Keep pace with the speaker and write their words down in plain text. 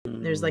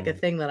there's like a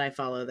thing that I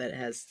follow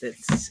that's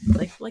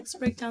like likes to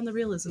break down the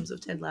realisms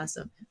of Ted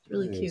Lasso. It's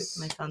really cute,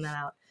 and I found that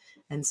out.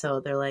 And so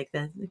they're like,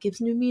 that it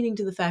gives new meaning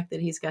to the fact that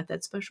he's got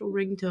that special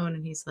ringtone,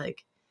 and he's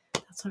like,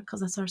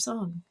 that's our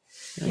song,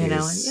 Nice. you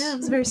know. And yeah, it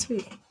was very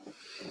sweet.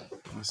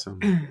 Awesome.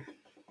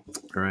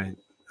 All right.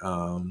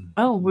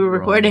 We were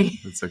recording.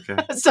 It's okay.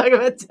 Let's talk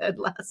about Ted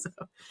Lasso.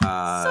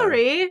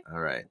 Sorry. All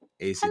right.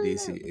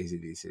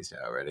 AC/DC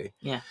style. Ready?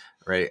 Yeah.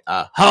 Ready?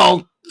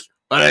 Halt!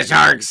 What are the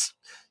sharks?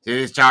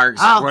 See the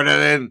sharks? Oh. What are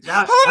they?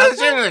 Oh.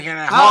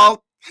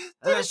 Halt!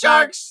 The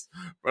sharks!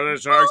 What are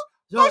the sharks?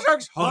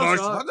 Hallsharks!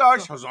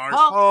 Hallsharks!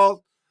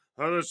 Halt!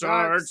 The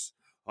sharks!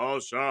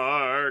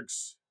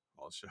 Hallsharks!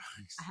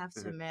 Hallsharks. I have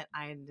to admit,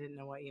 I didn't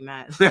know what you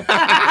meant. AC/DC.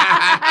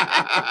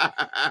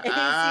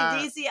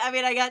 I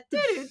mean, I got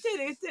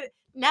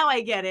now I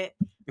get it.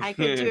 I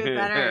could do it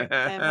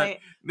better.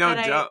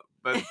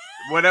 But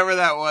whatever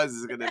that was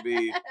is gonna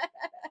be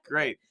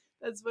great.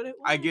 That's what it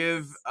was.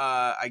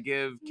 I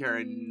give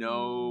Karen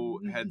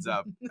no heads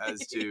up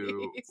as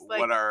to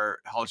what our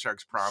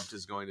Hallsharks prompt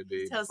is going to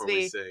be before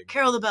we sing.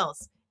 Carol the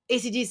Bells,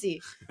 AC/DC,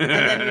 and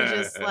then we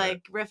just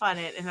like riff on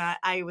it, and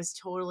I was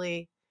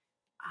totally.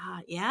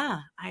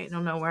 I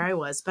don't know where I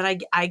was,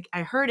 but I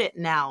heard it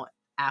now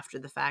after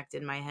the fact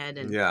in my head,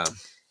 and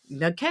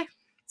okay,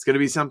 it's gonna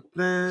be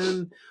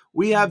something.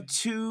 We have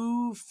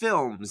 2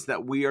 films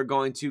that we are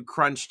going to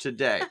crunch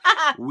today.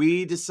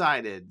 We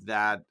decided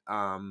that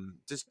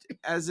just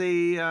as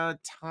a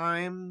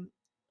time,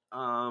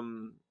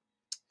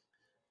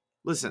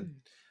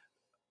 listen,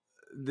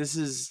 this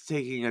is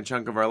taking a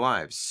chunk of our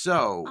lives,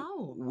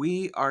 so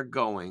we are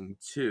going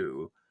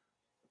to.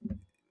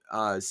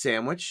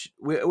 Sandwich,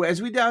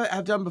 as we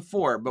have done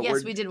before, but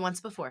we did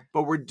once before.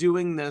 But we're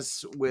doing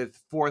this with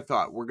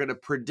forethought. We're going to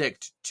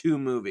predict 2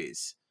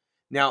 movies.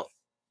 Now,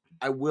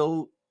 I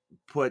will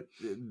put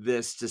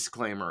this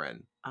disclaimer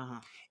in.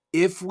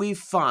 If we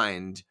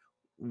find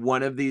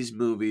one of these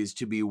movies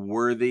to be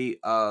worthy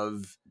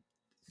of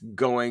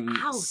going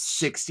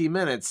 60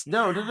 minutes,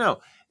 no,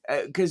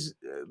 because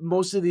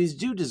most of these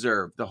do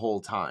deserve the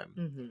whole time.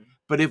 Mm-hmm.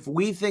 But if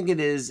we think it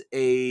is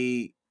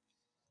a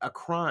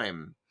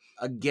crime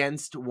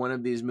against one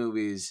of these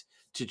movies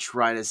to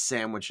try to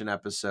sandwich an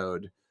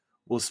episode,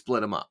 we'll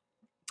split them up.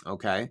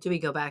 Okay. Do we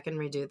go back and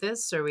redo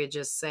this, or we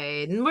just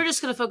say we're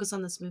just going to focus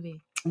on this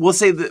movie? We'll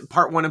say the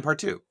part 1 and part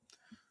 2.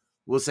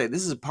 We'll say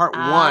this is part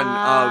 1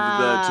 of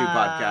the 2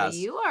 podcasts.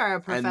 You are a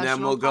professional, and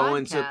then we'll go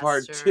into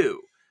part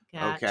 2.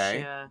 Gotcha.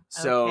 Okay.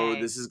 So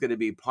this is going to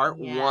be part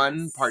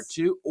 1, part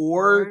 2,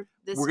 or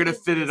we're going to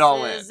fit it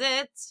all in. This is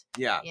it.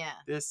 Yeah.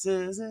 This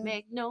is it.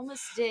 Make no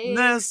mistake.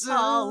 This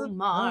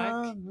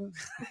Hallmark. You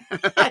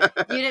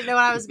didn't know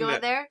I was going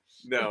there?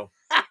 No.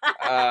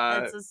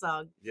 That's a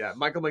song. Yeah.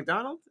 Michael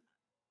McDonald?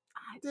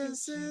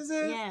 This is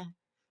it. Yeah.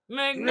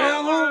 Make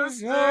no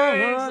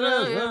mistakes.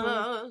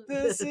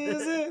 This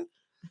is it.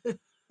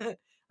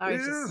 All right,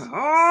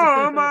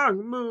 Hallmark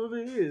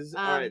movies.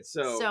 All right,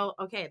 so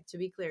okay, to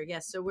be clear,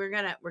 yes. So we're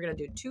gonna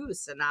do 2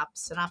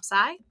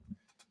 synopsi.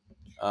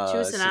 2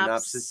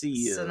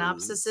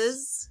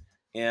 synopsises.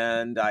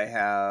 And I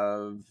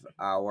have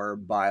our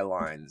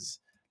bylines.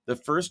 The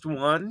first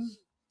one,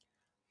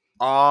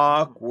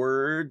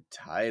 awkward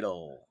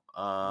title.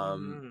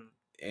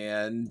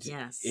 And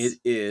it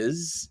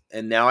is,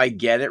 and now I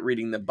get it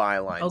reading the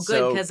byline. Oh,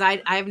 good, because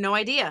I have no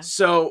idea.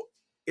 So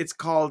it's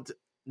called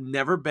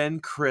Never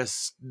Been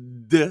Chris'd.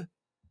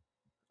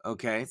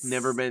 Okay,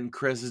 Never Been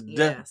Chris'd.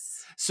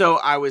 Yes. So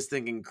I was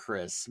thinking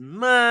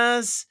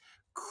Christmas,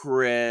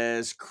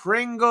 Kris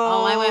Kringle.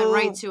 Oh, I went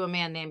right to a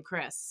man named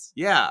Chris.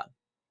 Yeah.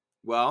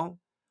 Well,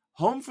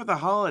 home for the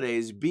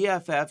holidays,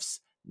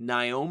 BFFs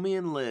Naomi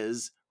and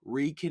Liz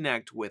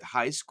reconnect with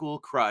high school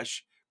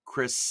crush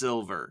Chris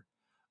Silver.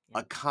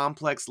 A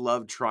complex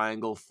love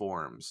triangle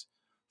forms,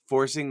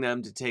 forcing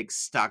them to take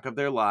stock of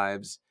their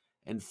lives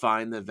and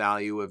find the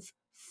value of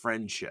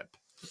friendship.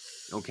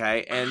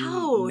 Okay, and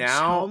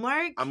now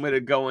Hallmark? I'm going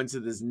to go into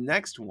this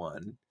next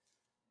one.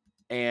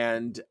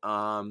 And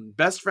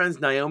best friends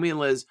Naomi and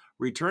Liz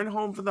return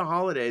home for the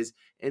holidays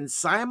and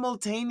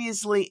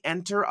simultaneously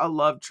enter a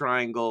love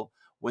triangle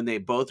when they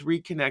both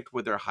reconnect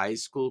with their high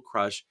school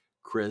crush,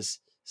 Chris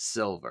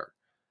Silver.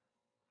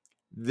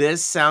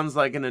 This sounds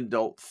like an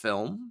adult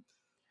film.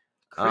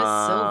 Chris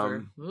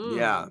Silver.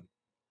 Yeah.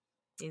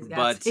 He's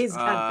got big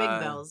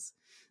bells.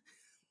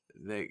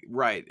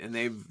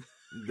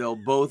 They'll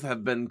both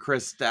have been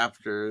christened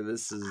after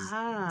this is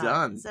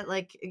done. Is that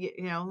like,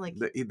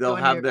 they'll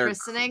have their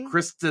christening?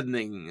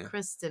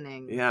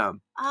 Christening. Yeah.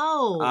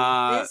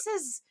 Oh,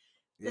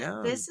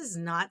 this is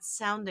not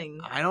sounding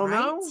I don't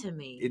know to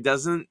me. It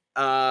doesn't.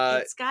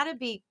 It's got to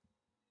be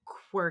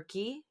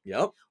quirky.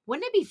 Yep.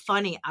 Wouldn't it be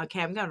funny?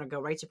 Okay, I'm going to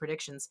go right to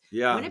predictions.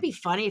 Yeah. Wouldn't it be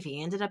funny if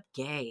he ended up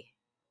gay?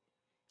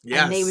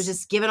 Yes. And they were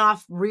just giving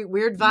off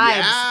weird vibes.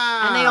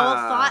 Yeah. And they all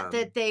thought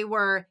that they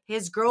were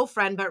his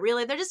girlfriend, but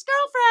really they're just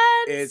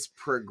girlfriends. It's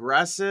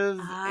progressive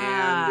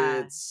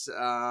and it's...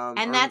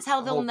 and that's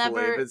how they'll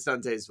never... if it's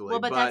done tastefully. Well,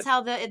 but that's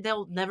how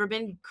they'll never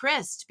been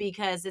Christ,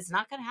 because it's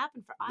not going to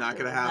happen for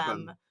either of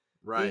them.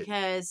 Right.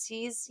 Because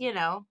he's,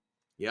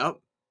 Yep.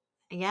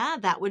 yeah,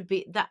 that would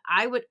be that.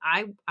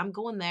 I'm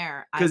going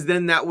there. Because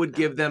then that would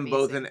give them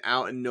both amazing. an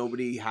out, and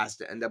nobody has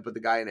to end up with the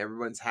guy, and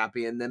everyone's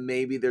happy. And then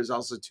maybe there's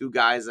also two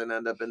guys that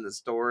end up in the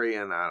story,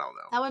 and I don't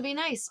know. That would be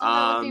nice. No,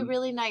 that would be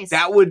really nice.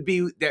 That would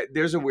be that.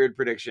 There's a weird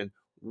prediction.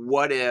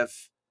 What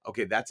if?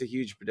 Okay, that's a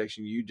huge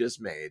prediction you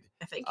just made.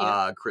 Thank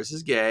you. Chris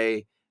is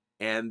gay,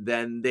 and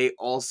then they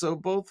also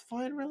both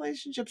find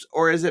relationships,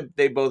 or is it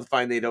they both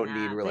find they don't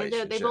need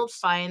relationships? They both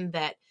find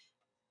that,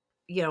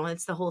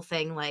 it's the whole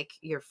thing. Like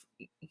your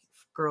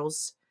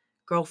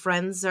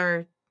girlfriends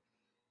are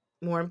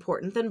more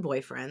important than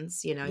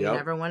boyfriends. You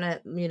never want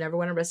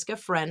to risk a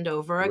friend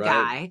over a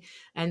guy.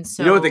 And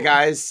so, you know what the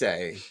guys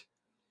say?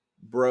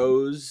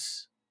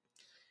 Bros.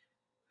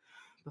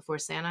 Before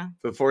Santa?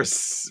 Before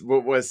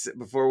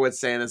what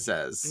Santa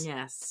says.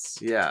 Yes.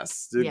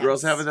 Yes. Do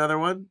girls have another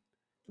one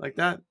like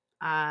that?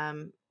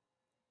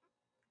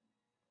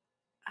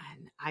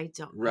 I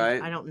don't.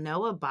 Right. I don't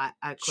know about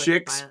a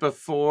chicks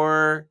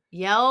before.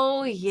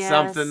 Yo, yes.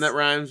 Something that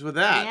rhymes with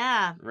that.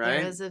 Yeah.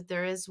 Right.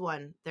 There is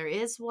one. There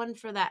is one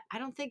for that. I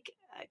don't think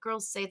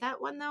girls say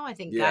that one though. I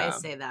think guys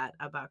say that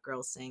about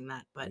girls saying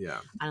that, but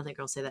I don't think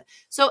girls say that.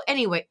 So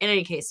anyway, in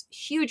any case,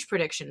 huge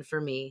prediction for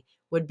me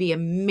would be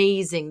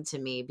amazing to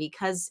me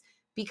because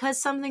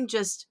something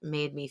just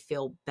made me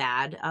feel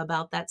bad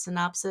about that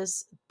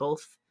synopsis.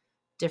 Both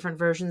different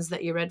versions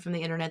that you read from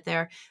the internet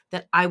there,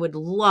 that I would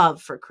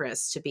love for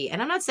Chris to be.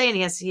 And I'm not saying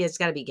he has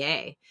got to be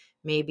gay.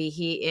 Maybe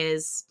he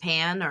is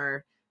pan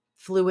or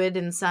fluid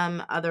in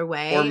some other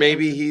way. Or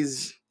maybe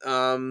he's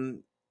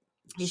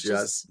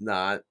just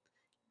not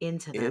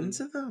into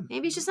them.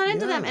 Maybe he's just not Yeah.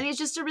 into them. And he's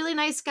just a really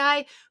nice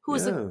guy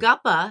who's a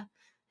guppa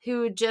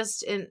who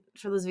just, and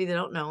for those of you that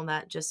don't know,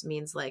 that just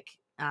means like,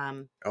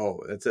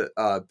 it's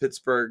a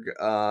Pittsburgh,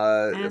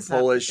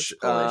 Polish,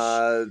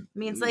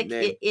 means like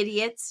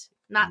idiot,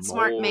 not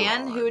smart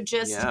man, who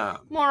just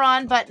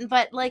moron, but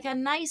like in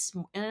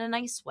a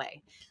nice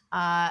way.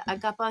 A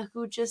guppa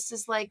who just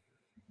is like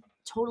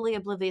totally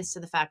oblivious to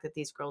the fact that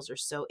these girls are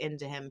so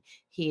into him.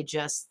 He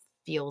just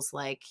feels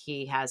like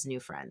he has new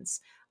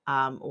friends,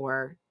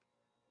 or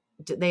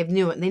they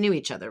knew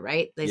each other,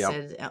 right? They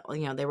said,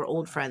 they were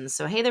old friends.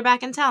 So, hey, they're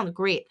back in town.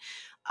 Great.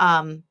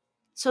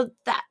 So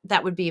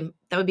that would be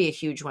a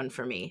huge one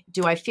for me.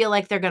 Do I feel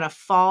like they're going to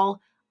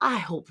fall? I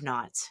hope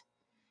not.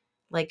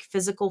 Like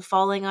physical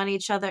falling on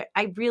each other.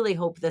 I really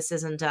hope this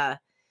isn't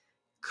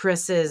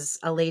Chris is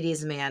a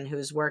ladies' man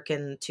who's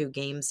working 2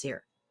 games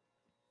here.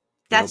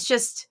 That's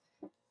just,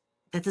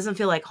 that doesn't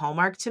feel like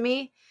Hallmark to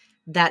me.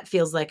 That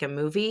feels like a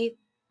movie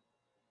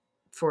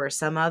for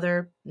some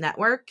other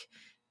network,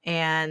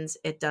 and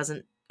it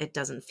doesn't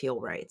feel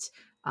right.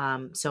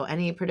 So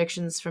any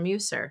predictions from you,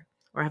 sir?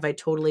 Or have I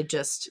totally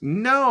just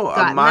gotten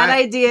that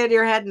idea in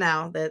your head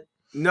now?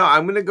 No,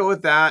 I'm going to go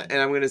with that, and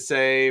I'm going to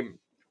say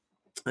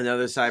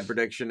another side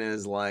prediction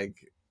is like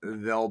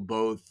there'll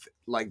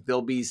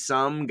be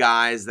some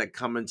guys that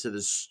come into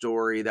the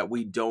story that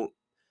we don't.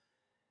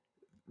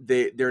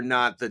 They're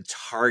not the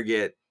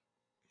target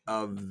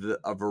of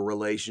a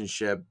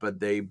relationship, but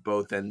they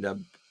both end up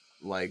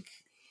like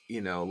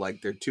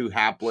they're 2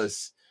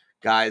 hapless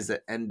guys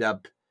that end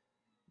up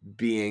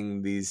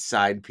being these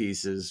side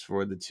pieces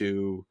for the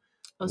 2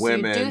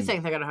 women. So you do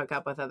think they're going to hook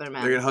up with other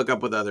men? They're going to hook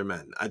up with other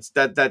men.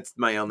 That's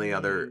my only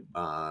other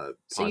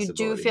so you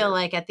do feel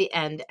like at the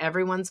end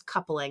everyone's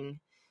coupling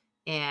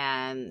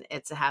and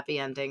it's a happy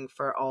ending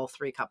for all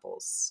 3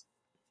 couples.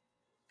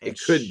 It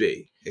could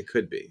be.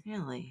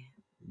 Really?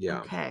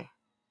 Yeah. Okay.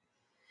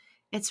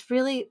 It's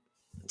really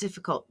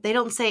difficult. They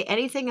don't say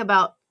anything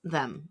about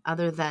them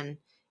other than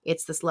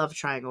it's this love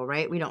triangle,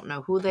 right? We don't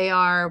know who they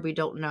are. We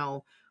don't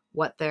know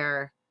what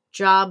their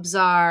jobs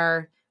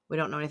are. We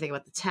don't know anything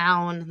about the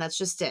town. That's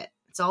just it.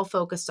 It's all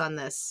focused on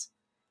this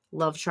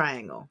love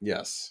triangle.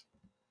 Yes.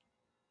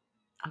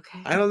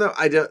 Okay. I don't know.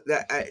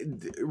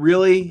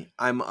 Really,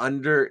 I'm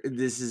under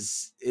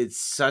this. It's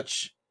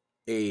such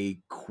a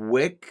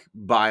quick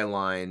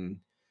byline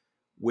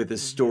with a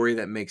story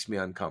that makes me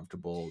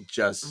uncomfortable,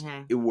 just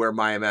where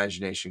my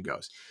imagination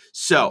goes.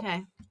 So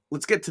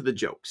let's get to the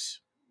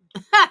jokes.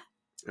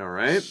 All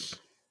right.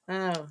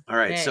 Oh. All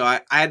right. So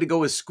I had to go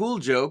with school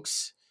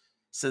jokes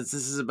since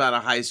this is about a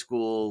high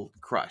school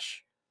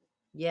crush.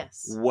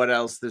 Yes. What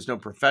else? There's no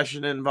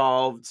profession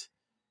involved.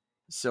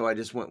 So I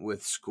just went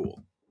with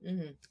school.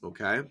 Mm-hmm.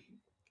 Okay.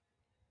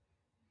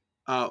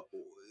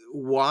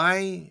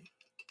 Why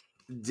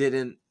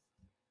didn't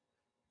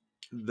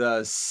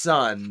the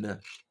son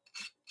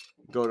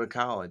go to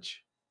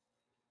college?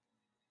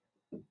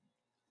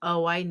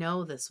 Oh, I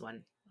know this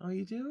one. Oh,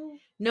 you do?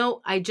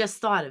 No, I just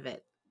thought of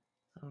it.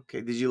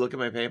 Okay. Did you look at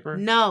my paper?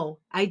 No,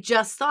 I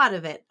just thought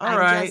of it.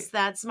 I'm just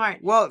that smart.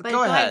 Well, but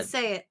go ahead and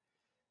say it.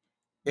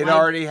 It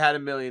already had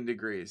 1,000,000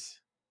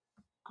 degrees.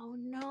 Oh,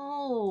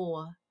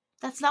 no.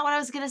 That's not what I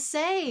was going to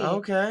say.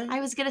 Okay. I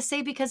was going to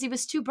say because he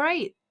was too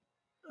bright.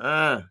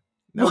 No,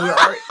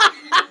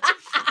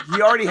 he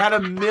already had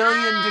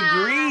 1,000,000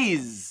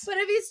 degrees. But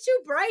if he's too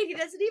bright, he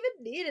doesn't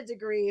even need a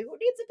degree. Who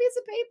needs a piece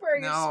of paper?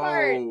 You're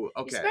smart.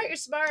 Okay. You're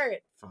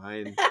smart.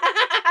 Fine.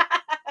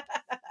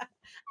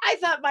 I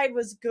thought mine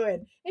was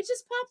good. It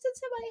just popped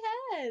into my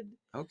head.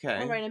 Okay.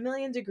 All right,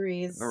 1,000,000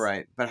 degrees. All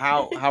right. But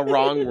how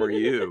wrong were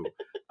you?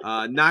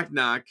 Knock,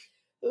 knock.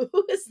 Who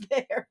is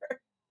there?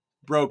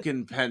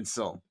 Broken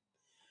pencil.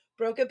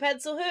 Broken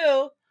pencil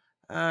who?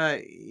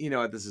 You know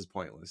what? This is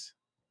pointless.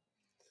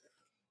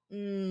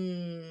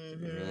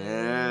 Mm-hmm.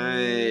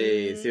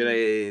 Hey, see what I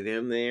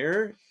did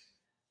there?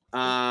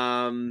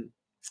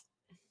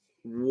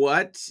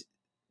 What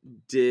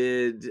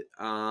did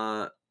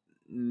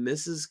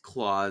Mrs.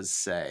 Claus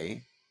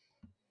say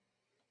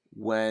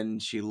when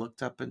she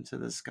looked up into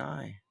the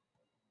sky?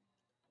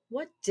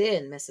 What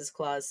did Mrs.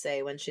 Claus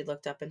say when she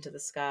looked up into the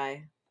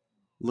sky?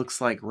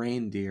 Looks like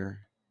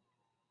reindeer.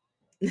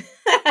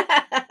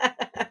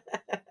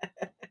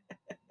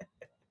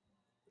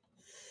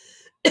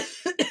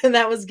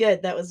 That was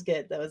good. That was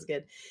good. That was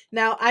good.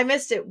 Now, I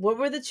missed it. What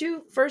were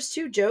the first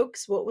two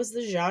jokes? What was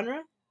the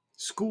genre?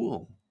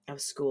 School.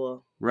 Of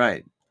school.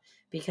 Right.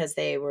 Because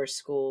they were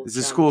school. It's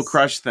a school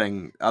crush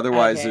thing.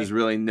 Otherwise, there's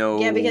really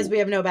no... Yeah, because we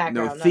have no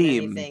background. No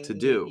theme to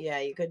do.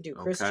 You couldn't do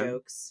Chris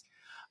jokes.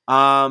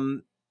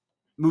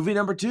 Movie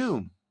number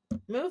 2.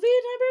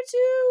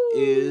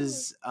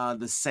 Is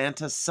the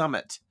Santa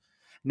Summit.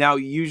 Now,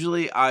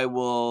 usually I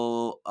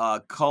will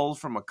cull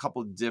from a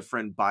couple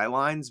different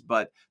bylines,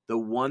 but the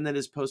one that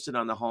is posted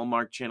on the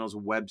Hallmark Channel's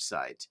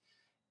website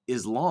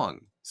is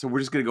long. So we're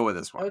just going to go with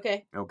this one.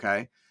 Okay.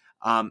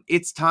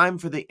 It's time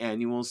for the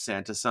annual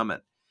Santa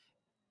Summit,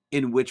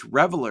 in which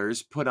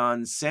revelers put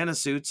on Santa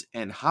suits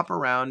and hop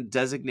around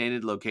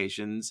designated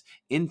locations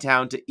in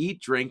town to eat,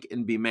 drink,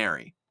 and be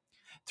merry.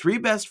 3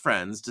 best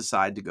friends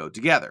decide to go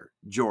together.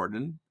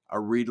 Jordan,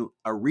 a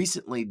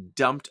recently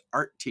dumped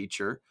art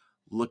teacher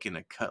looking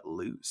to cut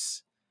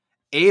loose.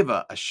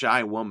 Ava, a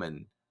shy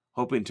woman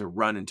hoping to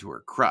run into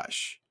her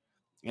crush.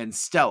 And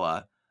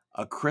Stella,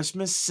 a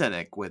Christmas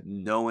cynic with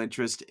no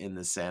interest in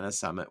the Santa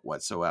Summit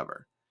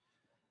whatsoever.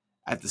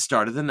 At the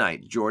start of the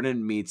night,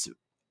 Jordan meets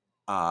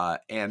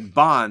and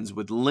bonds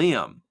with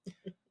Liam,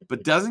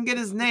 but doesn't get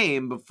his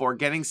name before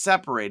getting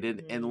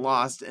separated and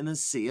lost in a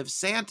sea of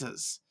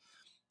Santas.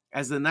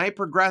 As the night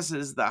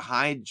progresses, the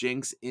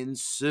hijinks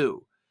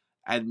ensue.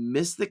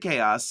 Amidst the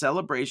chaos,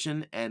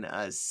 celebration, and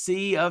a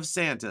sea of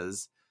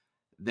Santas,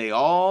 they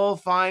all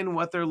find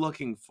what they're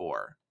looking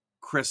for: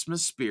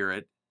 Christmas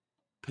spirit,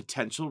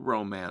 potential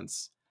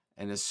romance,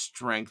 and a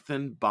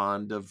strengthened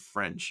bond of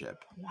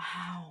friendship.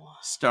 Wow.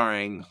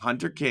 Starring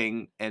Hunter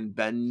King and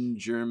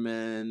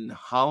Benjamin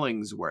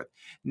Hollingsworth.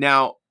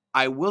 Now,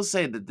 I will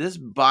say that this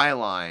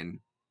byline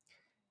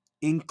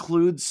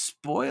includes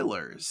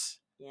spoilers.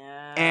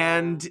 Yeah.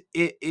 And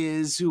it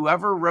is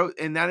whoever wrote,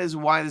 and that is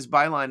why this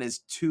byline is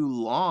too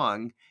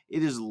long.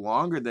 It is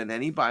longer than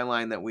any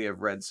byline that we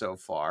have read so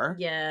far.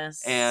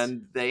 Yes.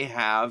 And they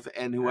have,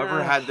 and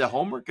whoever had the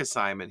homework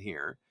assignment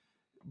here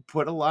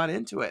put a lot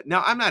into it.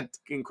 Now, I'm not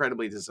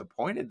incredibly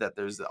disappointed that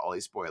there's all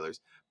these spoilers,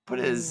 but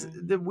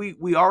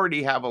we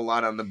already have a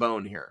lot on the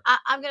bone here.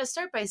 I'm going to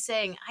start by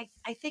saying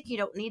I think you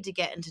don't need to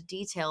get into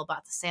detail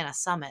about the Santa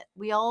Summit.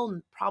 We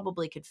all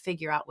probably could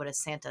figure out what a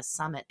Santa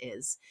Summit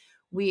is.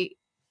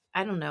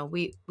 I don't know.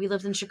 We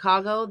lived in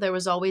Chicago. There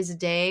was always a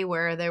day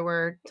where there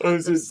were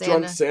tons of Santa.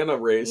 Drunk Santa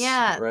race.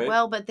 Yeah. Right?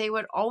 Well, but they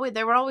were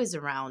always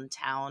around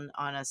town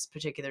on a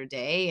particular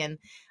day. And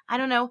I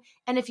don't know.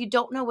 And if you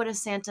don't know what a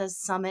Santa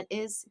Summit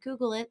is,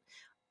 Google it.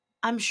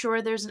 I'm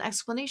sure there's an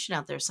explanation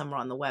out there somewhere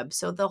on the web.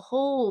 So the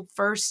whole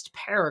first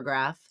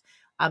paragraph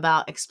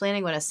about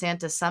explaining what a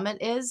Santa Summit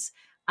is,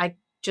 I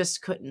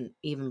just couldn't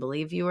even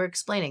believe you were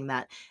explaining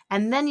that.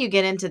 And then you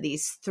get into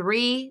these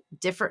 3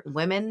 different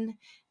women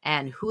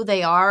and who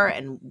they are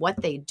and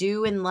what they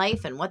do in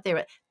life and what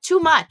they're... Too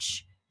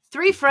much.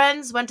 3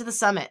 friends went to the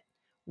summit.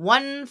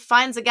 One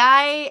finds a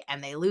guy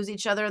and they lose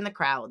each other in the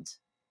crowd.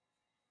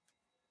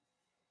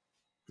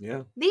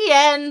 Yeah. The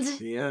end.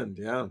 The end,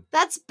 yeah.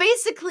 That's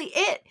basically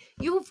it.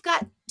 You've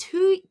got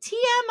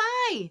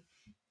TMI.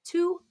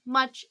 Too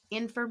much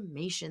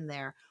information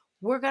there.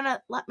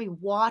 Let me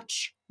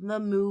watch the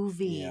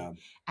movie. Yeah.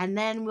 And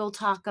then we'll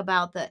talk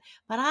about but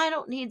I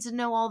don't need to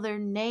know all their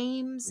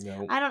names.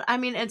 No.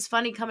 It's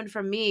funny coming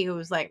from me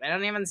who's like, they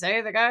don't even say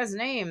the guy's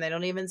name. They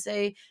don't even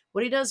say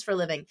what he does for a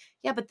living.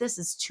 Yeah, but this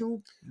is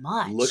too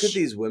much. Look at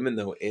these women,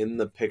 though, in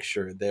the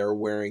picture. They're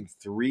wearing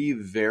 3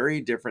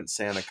 very different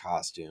Santa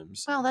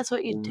costumes. Well, that's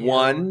what you do.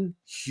 One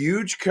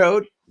huge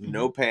coat,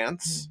 no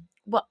pants.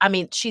 Well,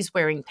 she's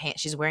wearing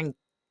pants. She's wearing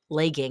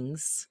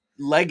leggings.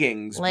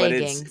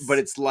 But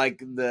it's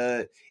like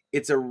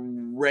it's a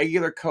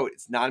regular coat.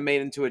 It's not made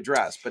into a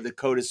dress, but the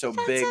coat is so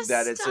big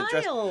that it's a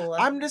dress.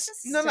 I'm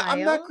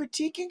not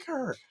critiquing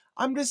her.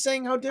 I'm just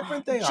saying how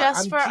different they are.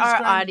 Just for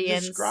our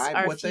audience,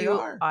 our few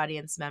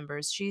audience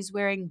members, she's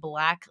wearing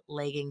black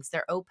leggings.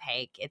 They're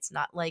opaque. It's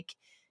not like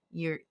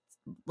you're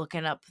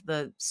looking up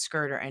the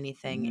skirt or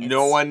anything.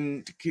 No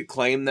one could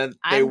claim that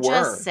they were.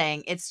 I'm just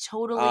saying it's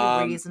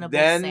totally reasonable.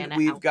 Then Santa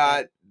we've outfit.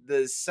 got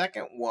the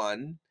second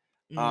one.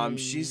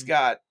 She's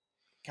got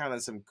kind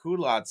of some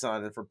culottes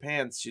on it for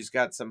pants. She's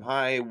got some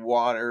high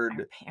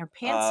watered her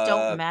pants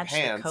don't match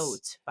pants, the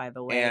coat, by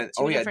the way. and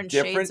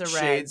different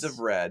shades of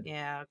red.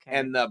 Yeah, okay.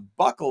 And the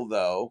buckle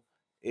though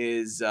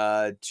is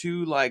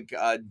two like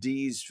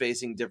D's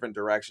facing different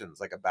directions,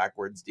 like a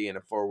backwards D and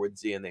a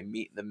forwards D, and they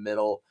meet in the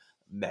middle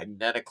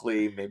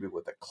magnetically, maybe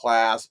with a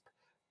clasp.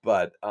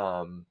 But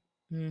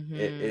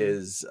it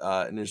is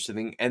an interesting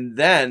thing. And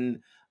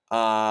then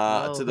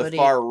to the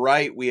far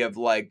right, we have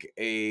like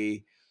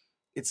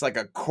it's like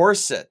a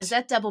corset. Is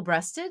that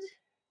double-breasted?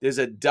 There's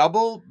a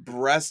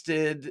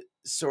double-breasted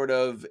sort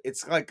of,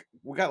 it's like,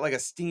 we got like a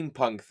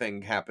steampunk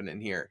thing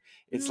happening here.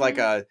 It's like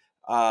a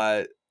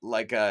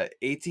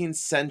 18th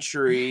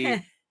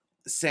century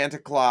Santa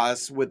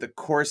Claus with a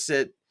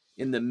corset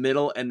in the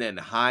middle and then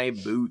high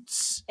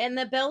boots. And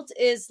the belt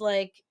is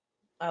like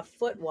a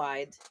foot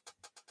wide.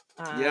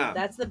 Yeah.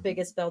 That's the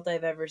biggest belt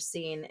I've ever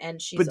seen.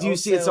 And she's But do you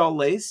see it's all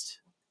laced?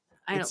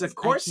 It's a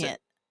corset.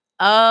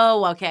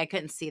 Oh, okay. I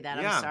couldn't see that.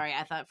 I'm sorry.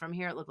 I thought from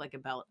here it looked like a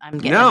belt. I'm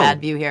getting a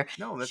bad view here.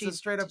 No, that's a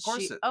straight up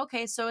corset.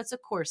 Okay, so it's a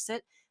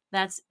corset.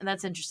 That's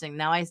interesting.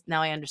 Now I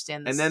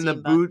understand this. And then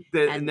the boot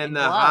and then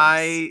the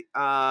gloves.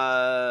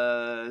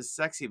 High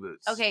sexy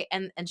boots. Okay,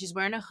 and she's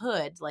wearing a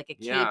hood, like a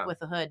cape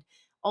with a hood.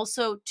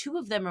 Also, two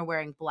of them are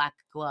wearing black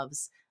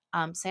gloves.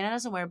 Santa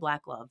doesn't wear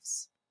black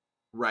gloves.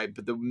 Right,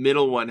 but the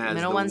middle one has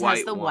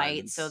the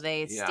white, so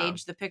they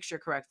staged the picture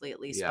correctly at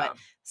least. Yeah. But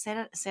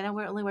Santa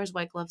only wears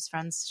white gloves,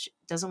 friends. She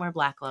doesn't wear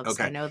black gloves.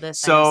 Okay. I know this.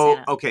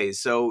 So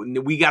so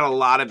we got a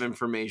lot of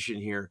information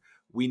here.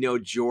 We know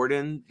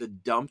Jordan, the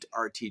dumped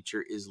art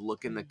teacher, is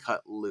looking to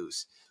cut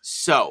loose.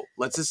 So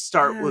let's just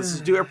start. Let's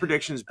just do our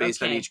predictions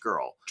based on each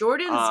girl.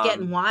 Jordan's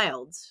getting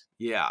wild.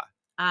 Yeah.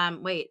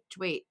 Wait.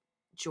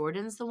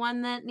 Jordan's the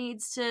one that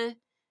needs to.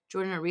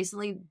 Jordan, a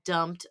recently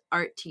dumped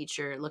art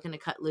teacher looking to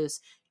cut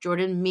loose.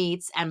 Jordan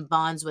meets and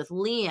bonds with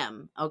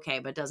Liam. Okay,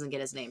 but doesn't get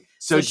his name.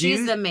 So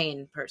she's the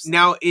main person.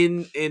 Now,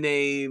 in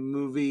a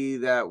movie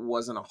that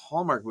wasn't a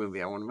Hallmark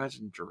movie, I would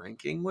imagine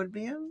drinking would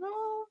be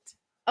involved.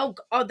 Oh,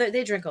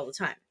 they drink all the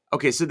time.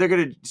 Okay, so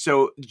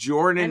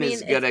Jordan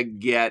is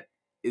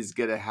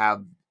gonna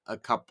have a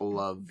couple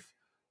of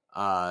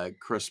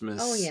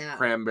Christmas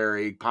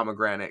cranberry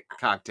pomegranate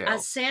cocktails.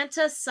 A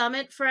Santa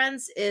Summit,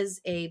 friends, is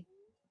a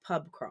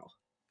pub crawl.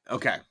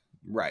 Okay,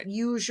 right.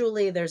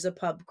 Usually there's a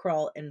pub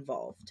crawl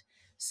involved.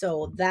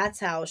 So that's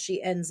how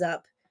she ends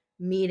up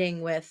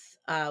meeting with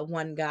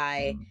one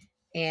guy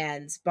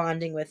and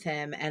bonding with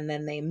him. And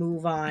then they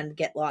move on,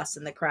 get lost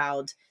in the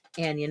crowd,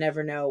 and you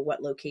never know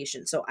what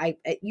location. So I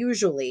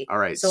usually... All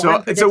right.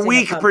 So it's a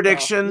weak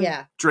prediction. Crawl.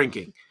 Yeah.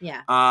 Drinking.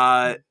 Yeah.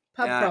 Pub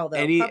crawl, though.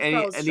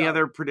 Any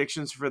other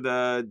predictions for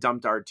the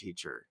dumped art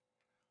teacher?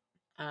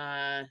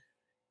 I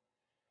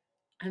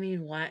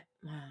mean, what...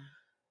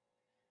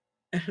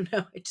 I don't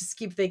know. I just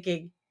keep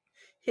thinking,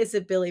 is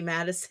it Billy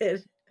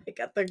Madison? I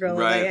got the girl in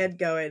my head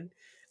going.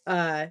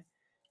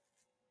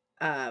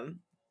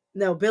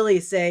 No,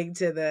 Billy's saying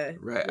to the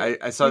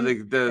I saw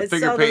the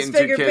finger painting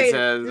two kids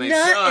and they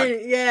suck.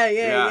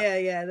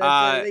 Yeah.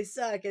 That's they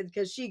suck, and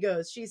because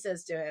she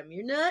says to him,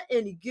 "You're not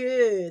any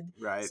good."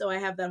 Right. So I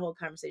have that whole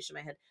conversation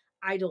in my head.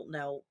 I don't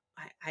know.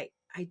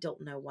 I don't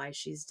know why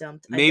she's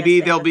dumped.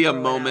 Maybe there'll be a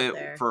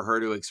moment for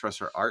her to express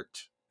her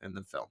art in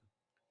the film.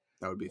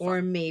 That would be fun.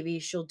 Or maybe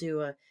she'll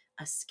do a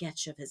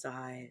sketch of his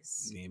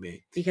eyes.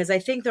 Maybe. Because I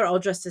think they're all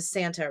dressed as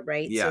Santa,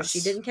 right? Yes. So she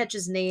didn't catch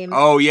his name.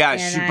 Oh,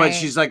 yeah. But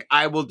she's like,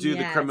 I will do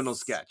the criminal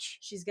sketch.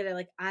 She's going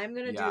to I'm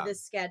going to do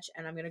this sketch,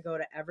 and I'm going to go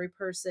to every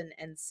person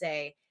and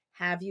say,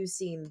 have you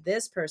seen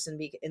this person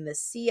in the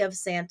sea of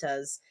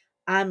Santas?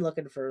 I'm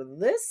looking for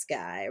this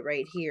guy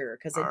right here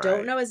because I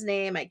don't know his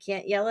name. I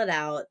can't yell it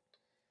out.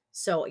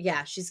 So,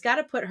 yeah, she's got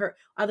to put her.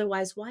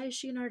 Otherwise, why is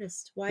she an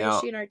artist? Why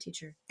is she an art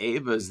teacher?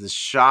 Ava's the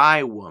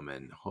shy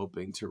woman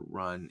hoping to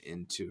run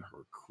into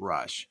her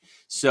crush.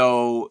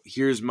 So,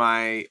 here's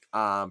my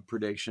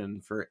prediction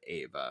for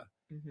Ava.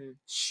 Mm-hmm.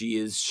 She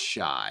is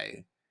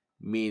shy,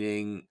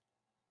 meaning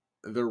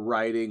the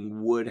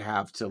writing would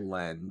have to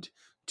lend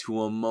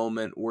to a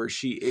moment where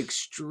she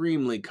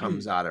extremely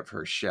comes out of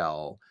her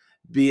shell.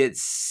 Be it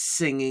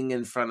singing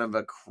in front of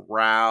a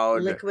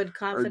crowd, liquid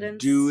confidence, or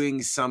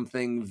doing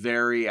something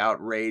very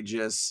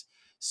outrageous.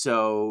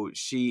 So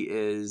she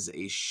is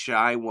a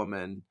shy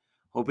woman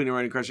hoping to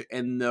run a crush,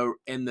 and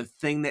the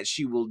thing that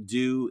she will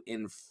do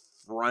in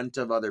front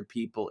of other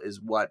people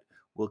is what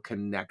will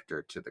connect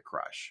her to the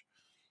crush,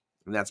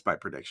 and that's my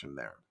prediction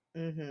there.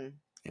 Mm-hmm.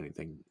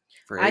 Anything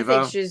for Ava? I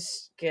think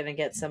she's gonna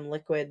get some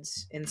liquid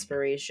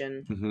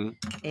inspiration,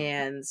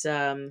 and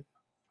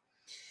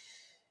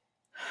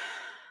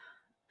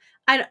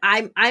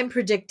I'm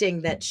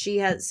predicting that she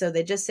has. So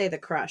they just say the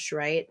crush,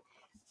 right?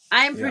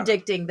 I'm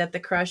predicting that the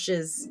crush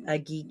is a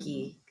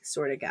geeky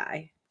sort of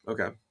guy.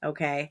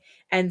 Okay.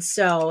 And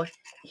so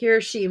here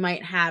she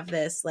might have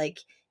this,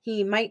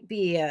 he might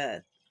be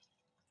a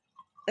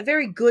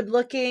very good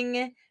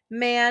looking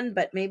man,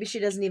 but maybe she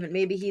doesn't even,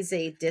 maybe he's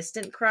a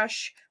distant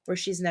crush where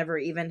she's never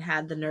even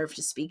had the nerve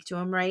to speak to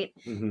him, right?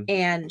 Mm-hmm.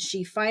 And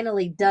she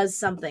finally does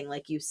something,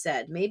 like you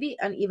said, maybe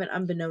even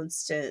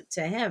unbeknownst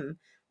to him,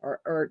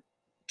 or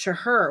to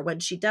her when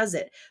she does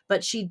it.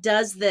 But she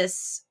does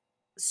this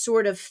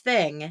sort of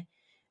thing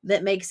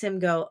that makes him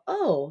go,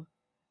 oh,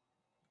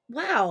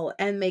 wow,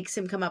 and makes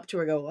him come up to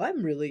her and go,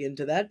 I'm really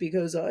into that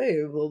because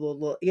I blah, blah,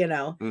 blah,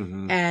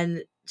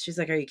 and she's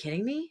like, are you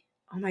kidding me?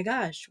 Oh my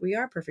gosh, we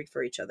are perfect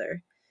for each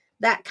other.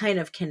 That kind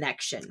of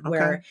connection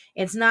where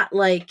it's not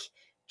like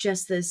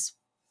just this,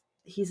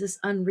 he's this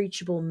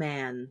unreachable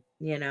man,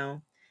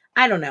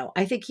 I don't know.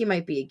 I think he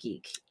might be a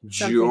geek.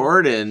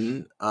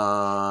 Jordan,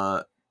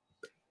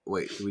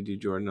 wait, did we do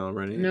Jordan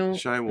already? No.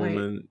 Shy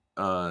Woman.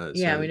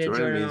 Yeah, we did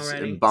Jordan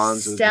already. And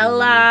Bonds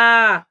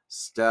Stella.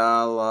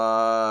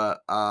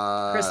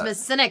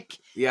 Christmas cynic.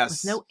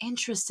 Yes. With no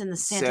interest in the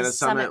Santa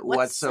Summit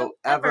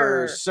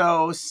whatsoever.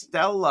 So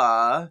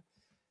Stella,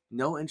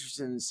 no interest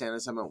in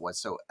Santa Summit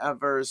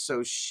whatsoever.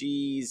 So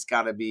she's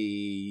got to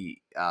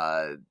be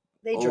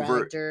They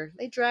dragged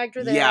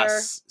her there.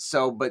 Yes.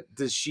 So, but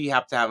does she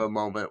have to have a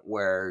moment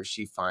where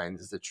she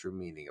finds the true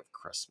meaning of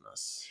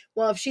Christmas?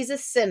 Well, if she's a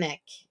cynic,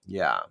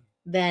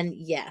 then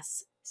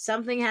yes,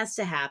 something has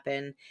to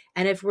happen.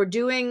 And if we're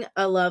doing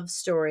a love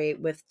story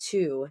with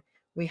 2,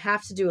 we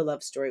have to do a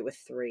love story with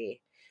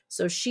 3.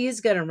 So she's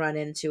going to run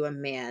into a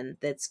man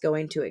that's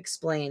going to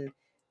explain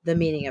the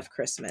meaning of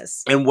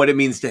Christmas and what it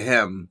means to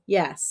him.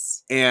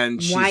 Yes.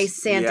 And why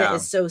Santa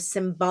is so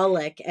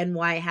symbolic and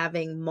why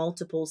having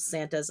multiple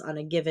Santas on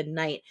a given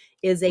night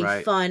is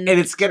a fun and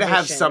it's going to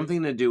have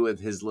something to do with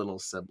his little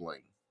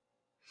sibling.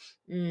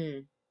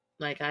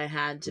 Like I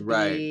had to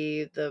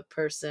be the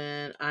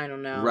person, I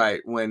don't know.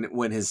 Right.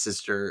 When his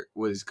sister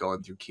was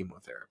going through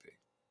chemotherapy.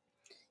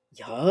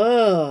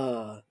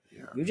 Yeah.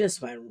 You just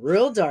went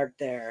real dark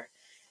there.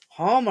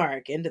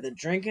 Hallmark into the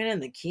drinking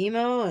and the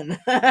chemo and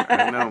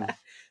I know.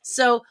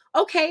 So,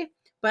 okay,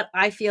 but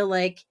I feel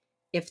like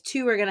if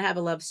 2 are going to have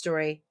a love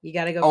story, you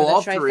got to go for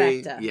the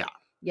trifecta. 3,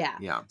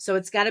 yeah. So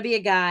it's got to be a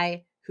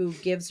guy who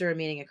gives her a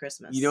meaning of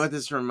Christmas. You know what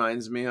this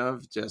reminds me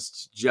of?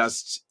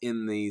 Just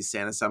in the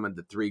Santa Summit,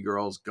 the 3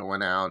 girls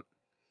going out.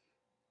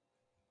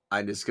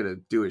 I'm just going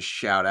to do a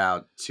shout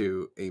out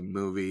to a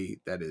movie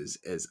that is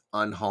as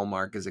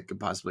un-Hallmark as it could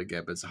possibly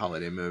get, but it's a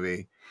holiday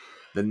movie.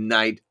 The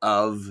Night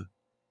of,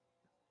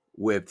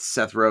 with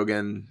Seth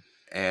Rogen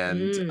and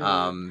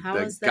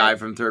the guy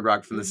from Third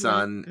Rock from the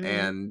Sun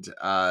and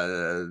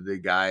the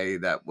guy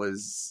that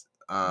was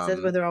is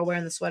that where they're all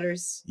wearing the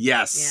sweaters?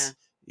 Yes.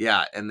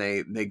 Yeah, and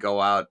they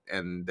go out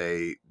and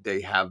they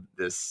have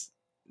this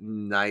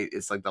night.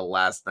 It's like the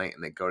last night,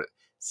 and they go to.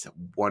 It's a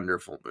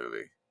wonderful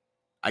movie.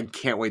 I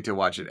can't wait to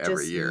watch it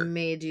every year. Just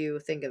made you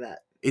think of that.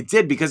 It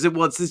did because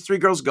it's these 3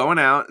 girls going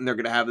out and they're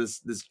gonna have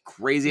this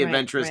crazy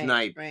adventurous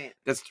night. Right.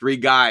 That's 3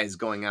 guys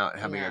going out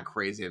and having a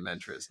crazy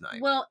adventurous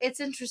night. Well,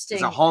 it's interesting.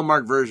 It's a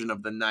Hallmark version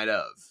of the Night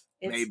of.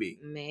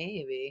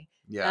 Maybe.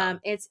 Yeah.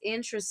 It's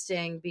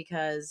interesting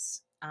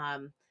because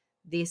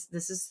this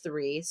is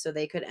 3, so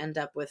they could end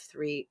up with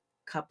 3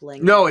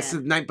 coupling. No, it's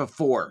the night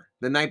before.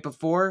 The night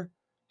before.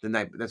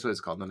 That's what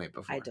it's called. The night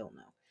before. I don't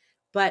know,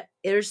 but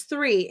there's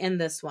 3 in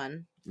this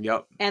one.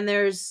 Yep. And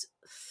there's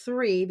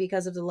 3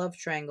 because of the love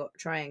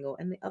triangle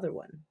and the other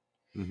one.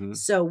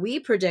 So we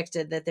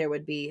predicted that there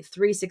would be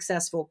 3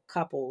 successful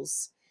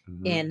couples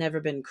in Never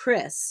Been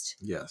Christ.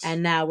 Yes.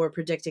 And now we're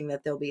predicting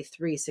that there'll be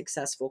 3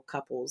 successful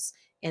couples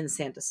in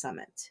Santa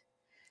Summit.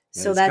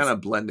 Yeah, so that's kind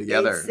of blend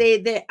together.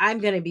 I'm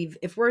going to be,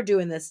 if we're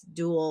doing this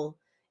dual,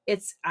 I'm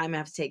going to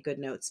have to take good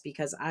notes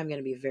because I'm going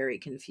to be very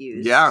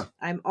confused. Yeah.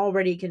 I'm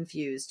already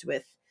confused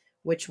with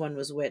which one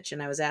was which.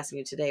 And I was asking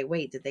you today,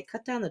 wait, did they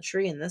cut down the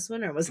tree in this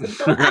one or was it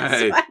the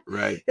last one?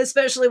 Right.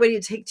 Especially when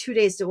you take 2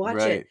 days to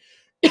watch it.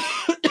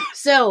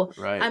 So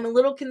I'm a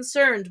little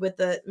concerned with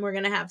we're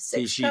going to have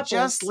 6 Did she couples.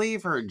 just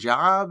leave her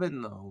job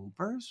in the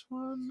first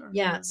one?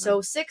 Yeah.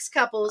 So 6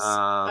 couples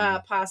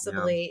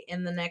possibly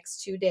in the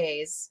next 2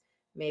 days,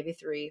 maybe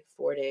 3,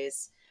 4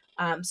 days.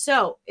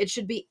 So it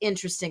should be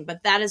interesting,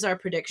 but that is our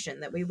prediction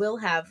that we will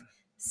have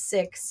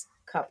 6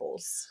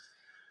 couples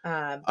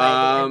by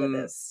the end of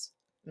this.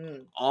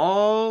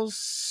 No,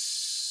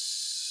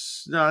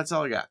 that's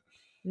all I got.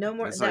 No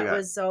more. That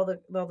was all the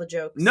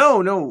jokes.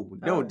 No.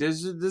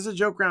 There's a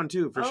joke round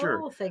too for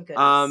sure. Oh, thank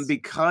goodness.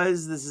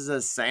 Because this is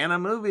a Santa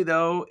movie,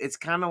 though, it's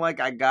kind of like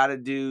I gotta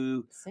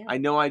do. Santa. I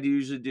know I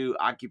usually do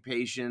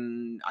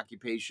occupation,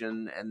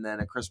 and then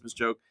a Christmas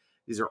joke.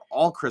 These are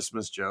all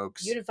Christmas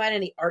jokes. You didn't find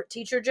any art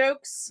teacher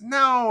jokes?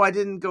 No, I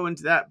didn't go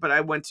into that, but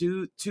I went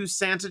to 2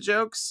 Santa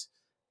jokes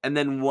and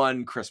then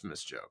 1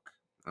 Christmas joke.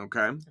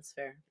 Okay, that's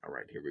fair. All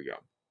right, here we go.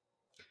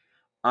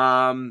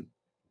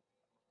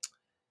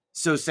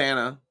 So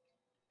Santa,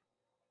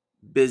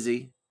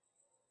 busy,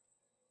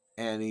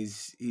 and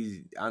he's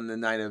on the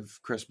night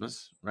of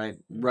Christmas, right?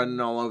 Running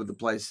all over the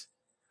place.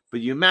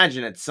 But you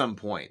imagine at some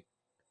point,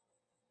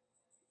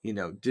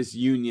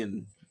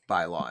 disunion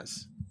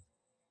bylaws.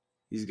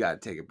 He's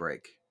got to take a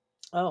break.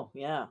 Oh,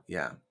 yeah.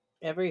 Yeah.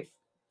 Every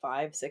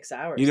 5-6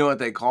 hours. You know what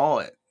they call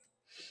it?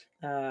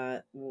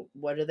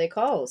 What do they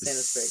call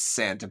Santa's break?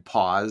 Santa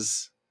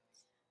pause.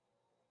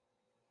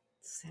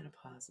 Santa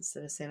pause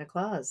instead of Santa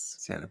Claus.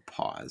 Santa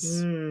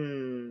pause.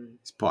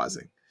 He's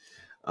pausing.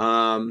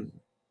 And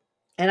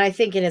I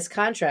think in his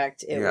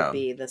contract, it would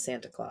be the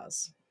Santa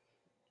Claus.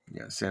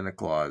 Yeah, Santa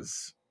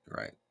Claus.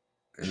 Right.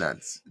 And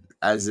that's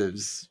as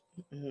is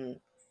Mm-hmm.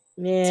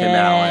 Tim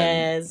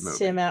Allen movie.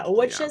 Tim Allen,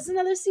 which has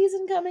another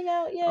season coming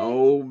out. Yay.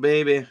 Oh,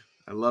 baby.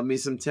 I love me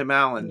some Tim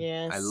Allen.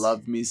 Yes. I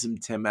love me some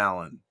Tim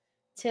Allen.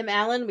 Tim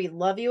Allen, we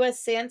love you as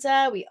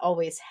Santa. We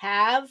always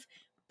have.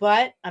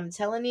 But I'm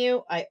telling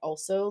you, I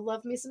also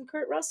love me some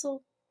Kurt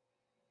Russell.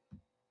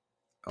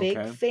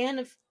 Big fan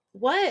of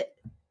what?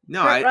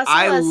 No,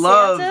 I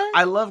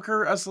love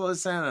Kurt Russell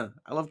as Santa.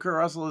 I love Kurt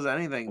Russell as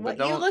anything. But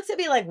you looked at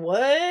me like,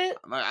 what?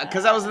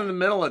 Because I was in the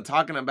middle of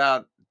talking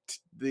about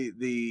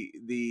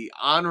the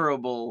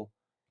honorable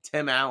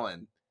Tim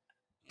Allen.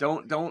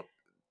 Don't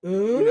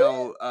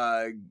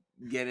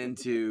get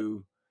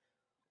into.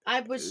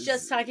 I was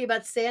just talking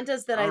about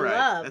Santas that I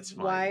love. That's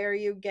fine. Why are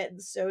you getting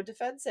so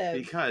defensive?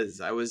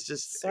 Because I was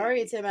just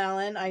sorry, Tim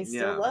Allen. I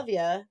still love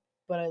you,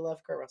 but I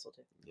love Kurt Russell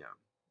too. Yeah.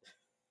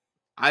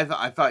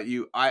 I thought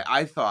you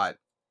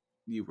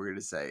were going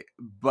to say,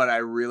 but I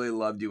really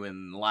loved you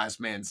in Last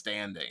Man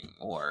Standing,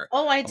 or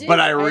I do. But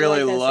I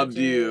really loved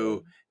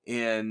you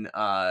in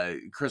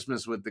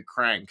Christmas with the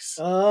Cranks.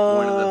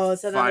 Oh,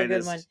 it's another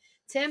good one.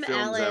 Tim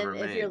Allen,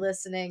 if you're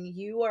listening,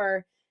 you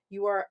are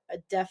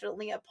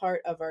definitely a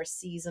part of our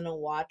seasonal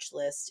watch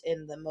list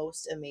in the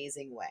most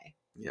amazing way.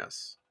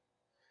 Yes.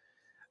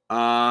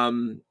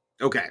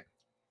 Okay.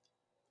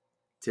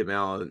 Tim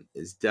Allen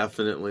is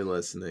definitely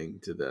listening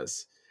to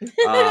this.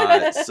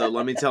 So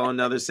let me tell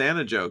another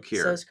Santa joke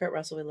here. So is Kurt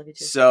Russell. We love you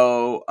too.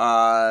 So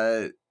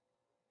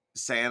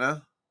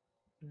Santa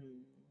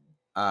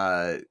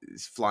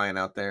is flying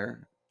out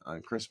there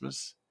on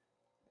Christmas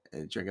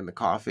and drinking the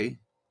coffee.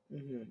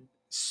 Mm-hmm.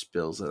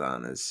 Spills it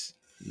on his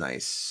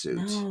nice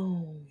suit.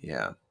 No.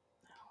 Yeah.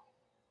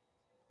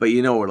 But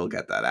you know what'll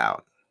get that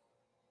out?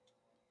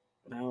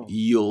 No.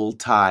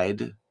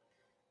 Yuletide.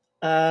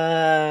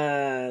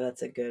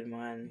 That's a good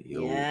one.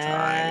 Yuletide.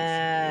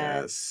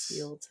 Yes.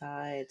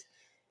 Yuletide.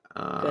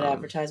 Good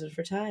advertisement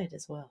for Tide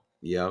as well.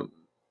 Yep.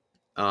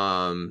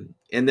 And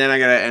then I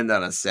gotta end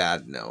on a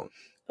sad note.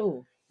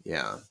 Oh.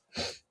 Yeah.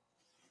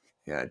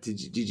 Yeah.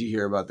 Did you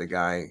hear about the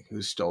guy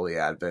who stole the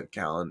Advent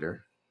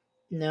calendar?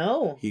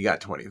 No. He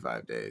got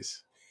 25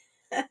 days.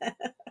 Yeah.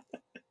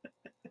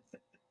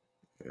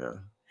 25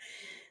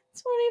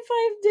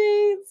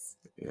 days.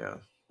 Yeah.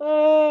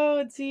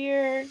 Oh,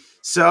 dear.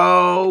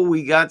 So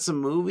we got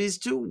some movies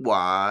to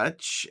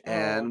watch,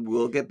 and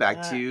we'll get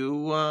back to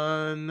you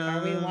on...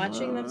 Are we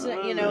watching them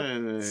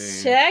tonight?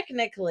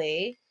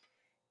 Technically,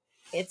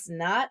 it's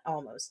not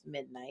almost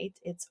midnight.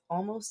 It's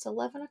almost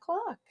 11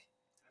 o'clock.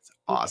 That's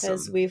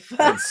awesome. Because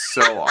That's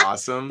so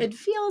awesome. It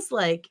feels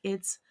like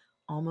it's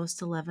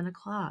almost 11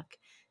 o'clock.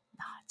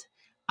 Not.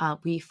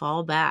 We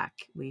fall back.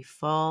 We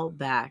fall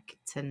back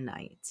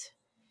tonight.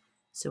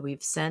 So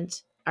we've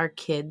sent our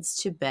kids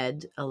to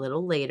bed a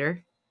little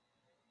later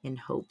in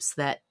hopes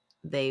that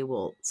they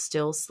will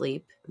still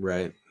sleep.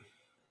 Right.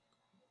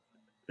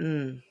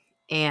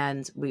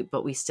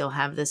 But we still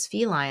have this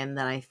feline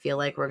that I feel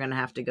like we're going to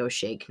have to go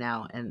shake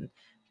now and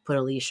put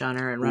a leash on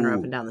her and run her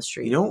up and down the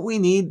street. You know what we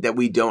need that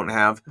we don't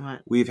have?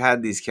 What? We've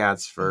had these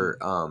cats for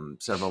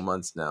several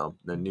months now.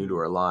 They're new to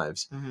our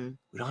lives. Mm-hmm.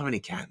 We don't have any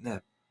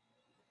catnip.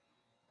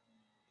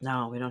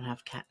 No, we don't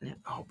have catnip.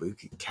 Oh, but we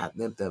could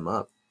catnip them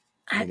up.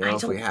 I don't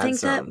think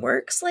that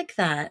works like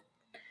that.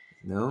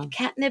 No?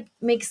 Catnip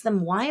makes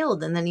them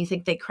wild, and then you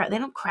think they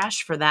don't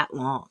crash for that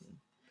long.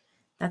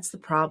 That's the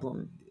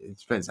problem. It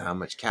depends on how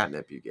much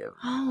catnip you give.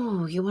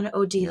 Oh, you want to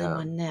OD them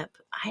on nip?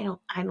 I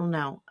don't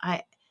know.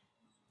 I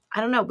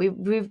don't know.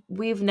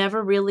 We've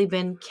never really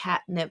been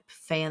catnip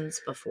fans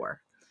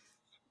before.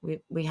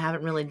 We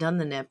haven't really done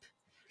the nip.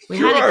 We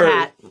had a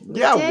cat.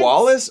 Yeah,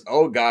 Wallace.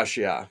 Oh gosh,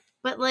 yeah.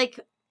 But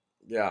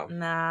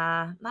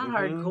nah, not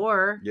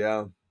hardcore.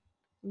 Yeah.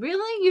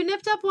 Really? You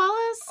nipped up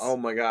Wallace? Oh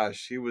my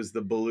gosh, he was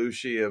the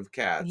Belushi of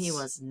cats. He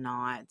was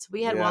not.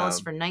 We had Wallace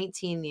for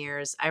 19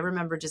 years. I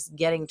remember just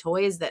getting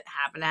toys that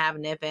happened to have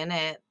nip in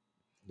it.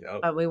 Yep.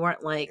 But we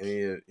weren't like...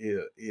 And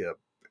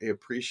he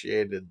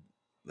appreciated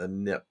a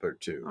nip or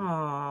two.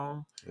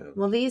 Oh. Yeah.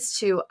 Well, these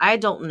two, I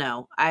don't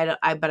know.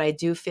 But I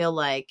do feel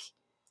like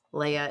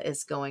Leia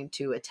is going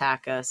to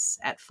attack us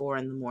at 4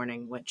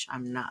 a.m, which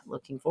I'm not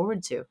looking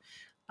forward to.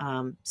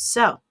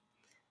 So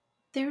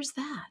there's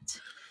that.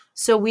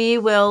 So we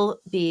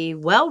will be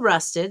well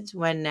rested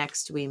when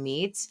next we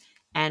meet,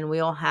 and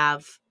we'll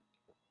have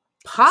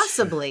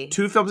possibly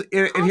 2 films.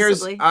 And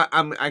here's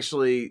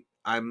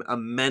I'm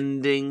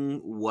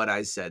amending what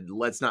I said.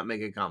 Let's not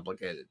make it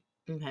complicated.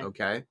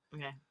 Okay.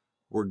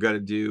 We're gonna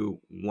do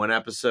 1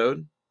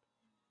 episode.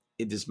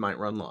 It just might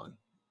run long.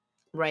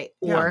 Right.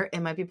 Or it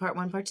might be part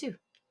 1, part 2.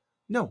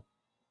 No.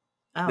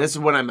 Oh. This is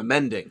what I'm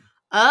amending.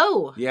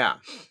 Oh. Yeah.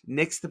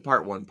 Nix the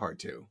part 1, part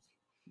 2.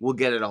 We'll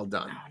get it all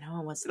done. Oh, no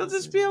one wants to. It'll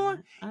just be a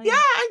long. Yeah,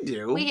 I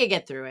do. We could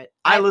get through it.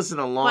 I listen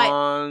to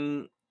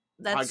long.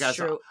 That's podcasts.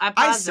 True.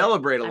 I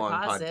celebrate a long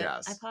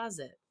podcast. I pause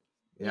it.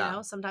 Yeah. You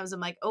know, sometimes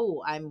I'm like,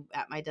 oh, I'm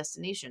at my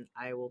destination.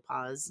 I will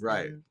pause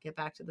and get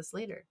back to this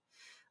later.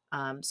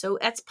 So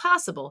that's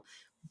possible.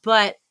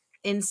 But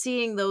in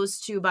seeing those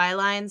two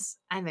bylines,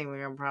 I think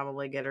we're gonna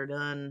probably get her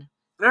done.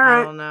 All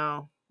right. I don't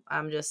know.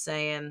 I'm just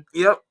saying.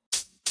 Yep.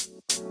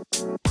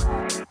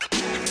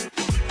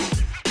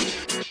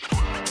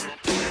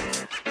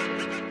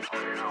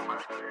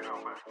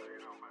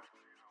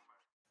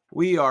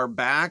 We are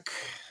back.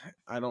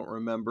 I don't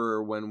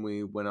remember when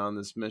we went on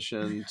this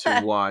mission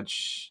to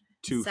watch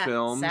two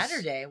films.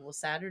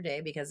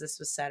 Saturday, because this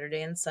was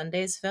Saturday and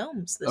Sunday's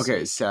films this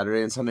week.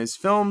 Saturday and Sunday's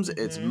films.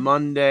 Mm-hmm. It's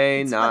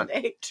Monday,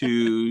 Monday.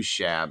 Too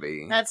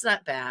shabby. That's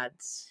not bad.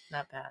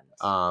 Not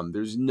bad.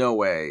 There's no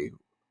way.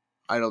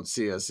 I don't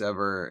see us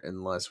ever,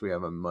 unless we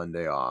have a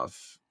Monday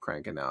off,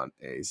 cranking out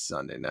a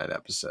Sunday night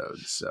episode.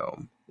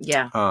 So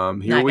yeah,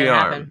 here we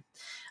are.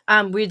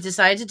 Happen. We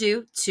decided to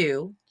do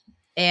two,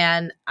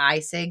 and I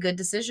say good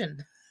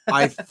decision.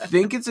 I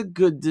think it's a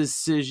good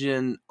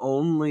decision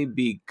only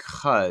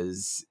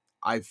because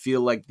I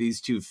feel like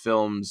these two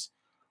films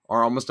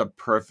are almost a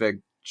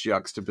perfect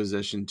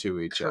juxtaposition to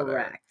each other.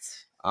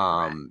 Correct.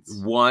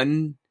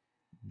 One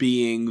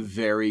being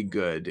very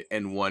good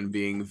and one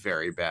being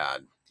very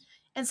bad.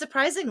 And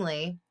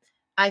surprisingly,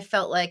 I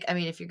felt like, I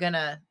mean, if you're going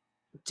to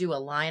do a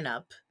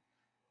lineup,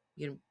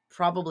 you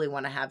probably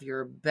want to have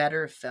your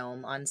better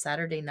film on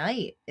Saturday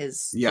night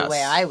is the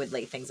way I would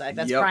lay things like.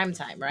 That's prime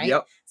time, right?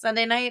 Yep.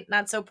 Sunday night,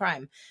 not so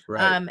prime.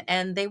 Right.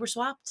 And they were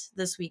swapped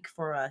this week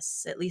for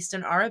us, at least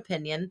in our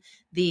opinion.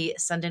 The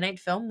Sunday night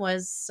film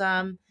was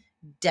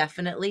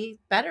definitely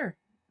better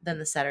than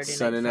the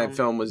Saturday night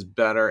film was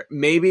better.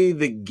 Maybe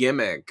the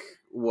gimmick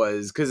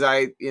was, because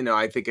I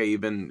think I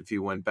even, if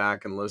you went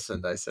back and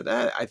listened, I said,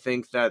 I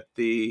think that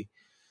the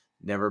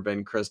Never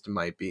Been Kissed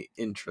might be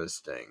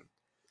interesting.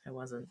 I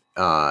wasn't.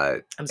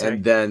 I'm sorry.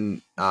 And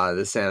then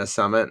the Santa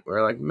Summit,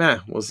 we're like, meh,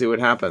 we'll see what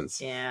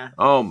happens. Yeah.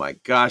 Oh my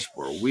gosh,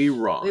 were we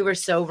wrong? We were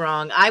so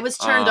wrong. I was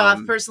turned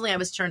off. Personally, I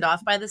was turned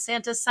off by the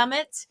Santa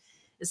Summit,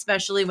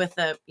 especially with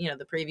the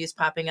previews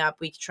popping up.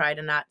 We try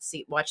to not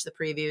watch the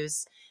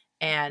previews.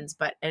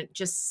 But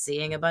just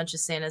seeing a bunch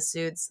of Santa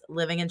suits,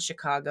 living in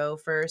Chicago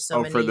for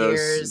so many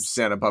years. Those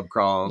Santa pub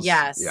crawls.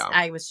 Yes. Yeah.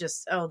 I was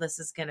just, this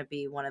is going to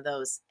be one of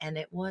those. And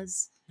it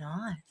was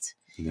not.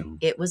 No.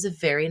 It was a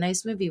very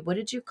nice movie. What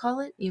did you call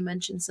it? You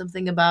mentioned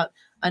something about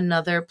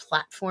another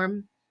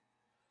platform.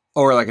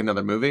 Or like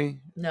another movie?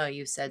 No,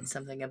 you said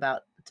something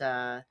about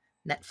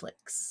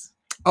Netflix.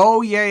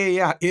 Oh,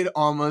 yeah. It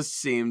almost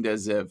seemed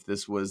as if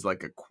this was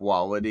like a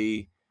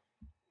quality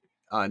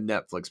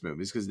Netflix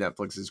movies, because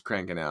Netflix is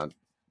cranking out,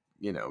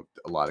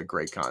 a lot of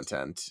great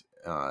content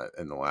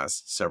in the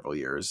last several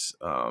years.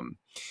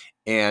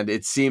 And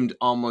it seemed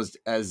almost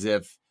as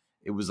if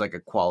it was like a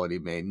quality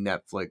made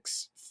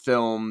Netflix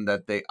film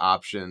that they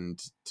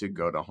optioned to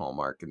go to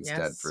Hallmark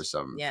instead for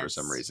some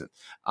reason.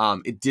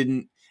 It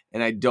didn't,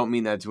 and I don't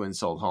mean that to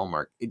insult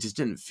Hallmark. It just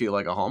didn't feel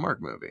like a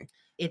Hallmark movie.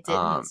 It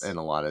didn't. In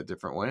a lot of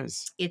different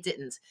ways. It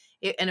didn't.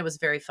 And it was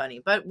very funny.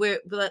 But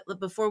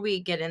before we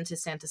get into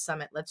Santa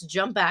Summit, let's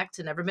jump back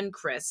to Never Been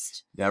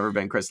Kissed. Never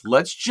Been Kissed.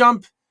 Let's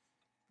jump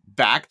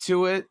back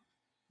to it,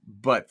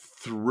 but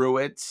through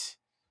it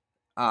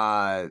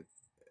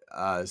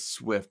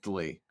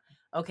swiftly.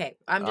 Okay.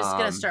 I'm just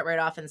going to start right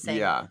off and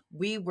say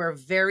we were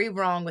very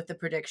wrong with the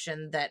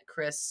prediction that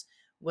Chris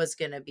was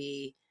going to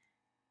be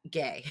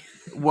gay.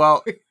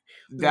 Well,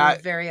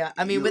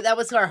 that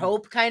was our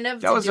hope, kind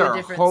of. That was our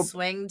different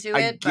swing to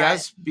it. I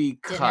guess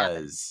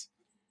because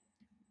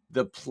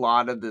the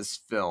plot of this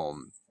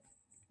film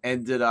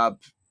ended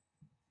up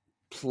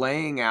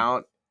playing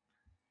out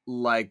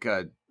like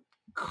a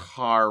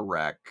car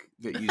wreck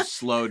that you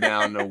slow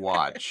down to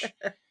watch,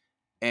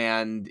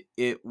 and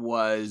it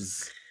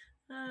was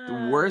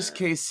the worst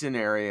case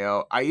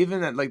scenario. I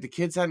even had, like, the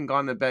kids hadn't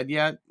gone to bed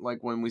yet,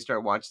 like when we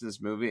started watching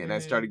this movie, and I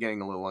started getting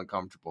a little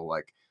uncomfortable,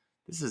 like,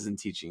 this isn't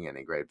teaching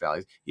any great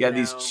values. Yeah,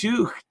 these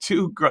two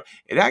girls.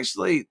 It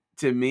actually,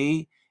 to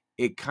me,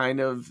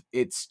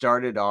 it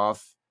started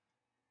off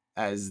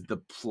as the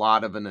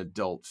plot of an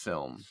adult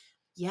film.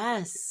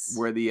 Yes.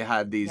 Where you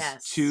had these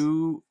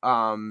two,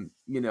 young,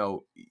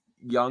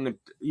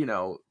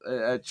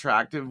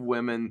 attractive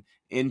women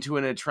into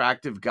an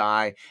attractive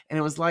guy. And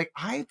it was like,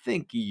 I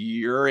think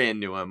you're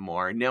into him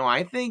more. No,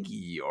 I think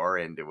you're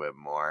into him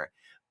more.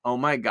 Oh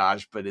my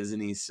gosh, but isn't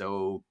he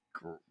so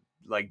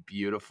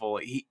beautiful?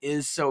 He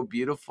is so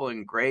beautiful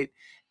and great.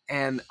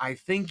 And I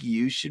think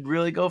you should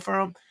really go for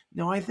him.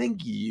 No, I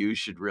think you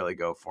should really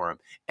go for him.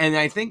 And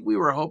I think we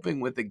were hoping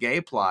with the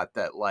gay plot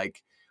that,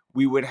 like,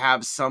 we would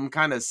have some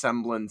kind of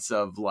semblance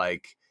of,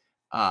 like,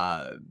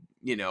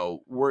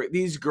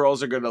 these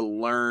girls are going to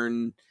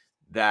learn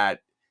that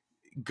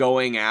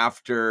going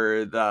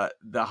after the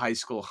high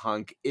school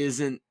hunk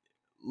isn't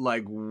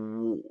like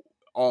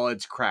all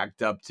it's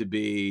cracked up to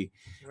be,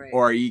 right.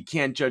 Or you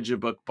can't judge a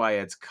book by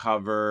its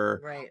cover,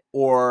 right.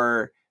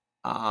 Or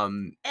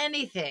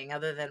anything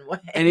other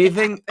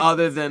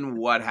than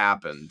what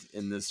happened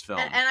in this film.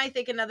 And I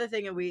think another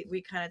thing, and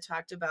we kind of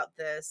talked about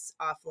this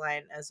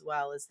offline as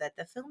well, is that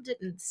the film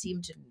didn't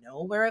seem to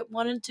know where it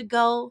wanted to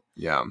go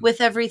with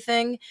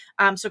everything.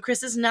 So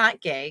Chris is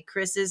not gay.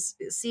 Chris is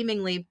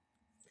seemingly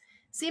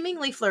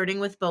flirting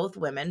with both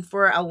women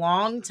for a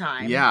long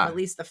time. Yeah. At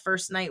least the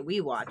first night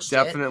we watched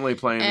Definitely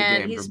playing the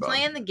game. And he's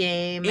playing the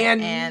game.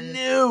 And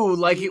knew,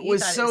 like, it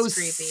was so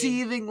creepy.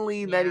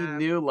 seethingly that he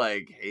knew,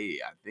 like, hey,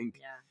 I think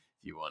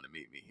you want to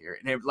meet me here.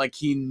 And like,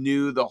 he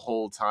knew the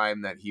whole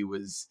time that he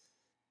was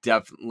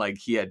definitely, like,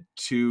 he had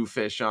two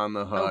fish on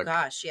the hook. Oh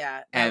gosh,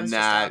 yeah. And was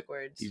that just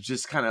awkward. he's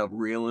just kind of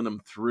reeling them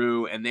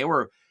through, and they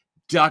were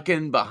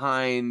ducking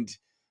behind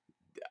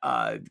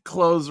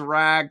clothes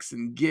racks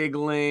and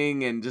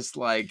giggling and just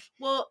like.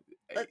 Well,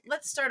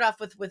 let's start off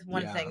with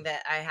one thing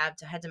that I had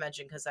to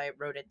mention because I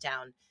wrote it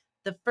down.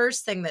 The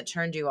first thing that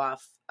turned you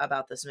off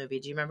about this movie,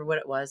 do you remember what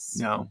it was?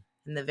 No.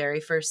 In the very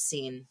first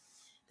scene,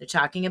 they're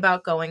talking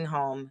about going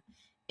home,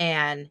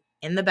 and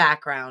in the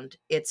background,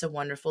 "It's a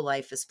Wonderful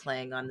Life" is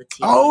playing on the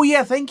TV. Oh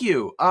yeah, thank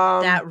you.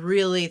 That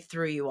really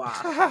threw you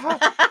off.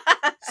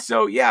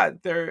 So yeah,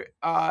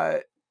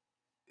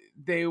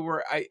 they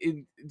were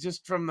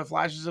just from the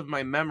flashes of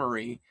my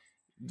memory,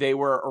 they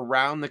were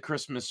around the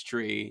Christmas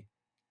tree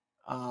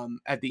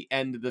at the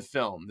end of the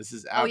film. This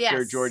is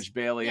after George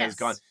Bailey has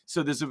gone.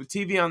 So there's a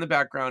TV on the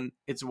background.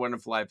 "It's a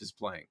Wonderful Life" is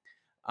playing.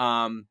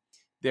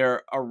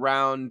 They're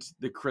around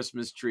the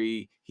Christmas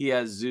tree. He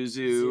has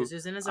Zuzu.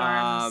 Zuzu's in his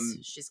arms.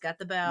 She's got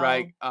the bell.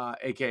 Right.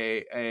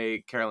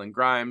 AKA Carolyn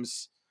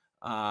Grimes,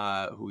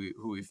 who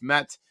we've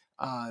met.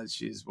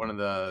 She's one of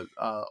the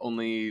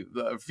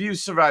few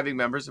surviving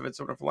members of It's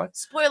a Wonderful Life.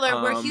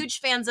 Spoiler, we're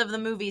huge fans of the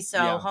movie,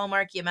 so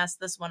Hallmark, you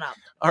messed this one up.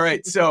 All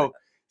right, so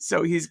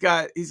he's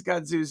got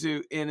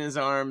Zuzu in his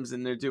arms,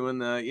 and they're doing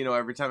the,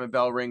 every time a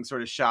bell rings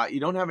sort of shot. You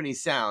don't have any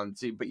sound,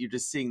 but you're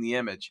just seeing the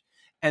image.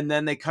 And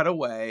then they cut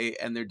away,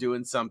 and they're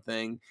doing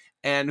something,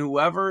 and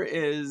whoever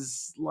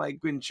is like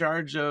in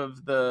charge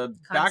of the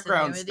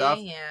background stuff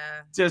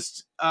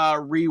just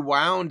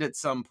rewound at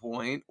some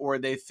point, or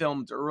they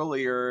filmed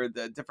earlier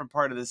the different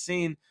part of the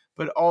scene,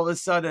 but all of a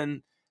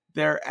sudden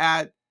they're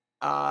at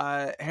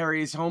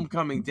Harry's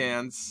homecoming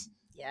dance.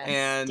 Yes,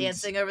 and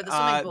dancing over the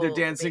swimming pool. They're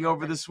dancing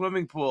over the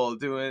swimming pool,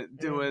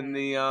 doing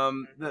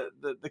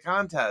the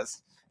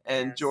contest,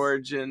 and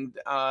George and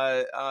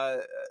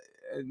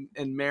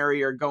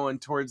Mary are going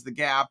towards the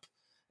gap,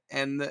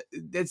 and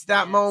it's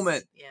that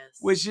moment,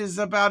 which is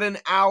about an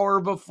hour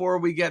before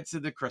we get to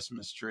the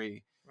Christmas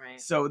tree. Right.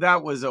 So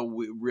that was a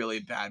really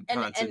bad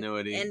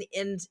continuity.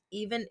 And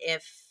even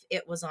if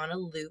it was on a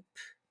loop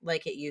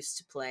like it used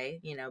to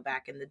play,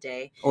 back in the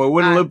day, it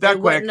wouldn't loop that quick.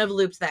 It wouldn't have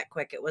looped that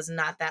quick. It was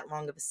not that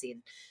long of a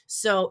scene.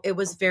 So it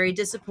was very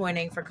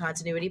disappointing for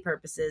continuity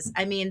purposes.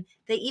 I mean,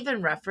 they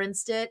even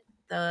referenced it.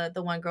 The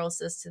one girl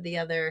says to the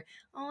other,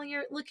 "Oh,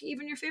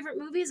 even your favorite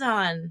movie's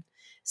on."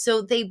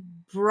 So they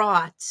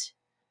brought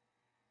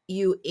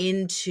you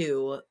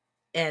into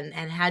and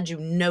had you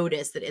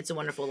notice that It's a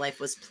Wonderful Life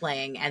was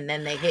playing, and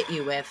then they hit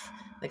you with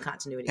the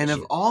continuity. And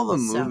of all the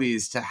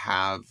movies to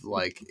have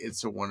like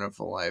It's a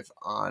Wonderful Life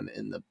on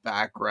in the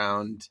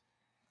background,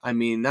 I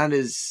mean, that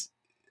is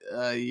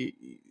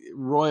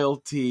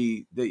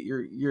royalty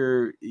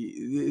that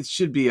it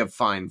should be a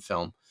fine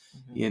film,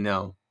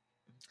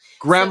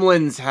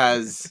 Gremlins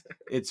has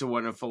It's a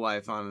Wonderful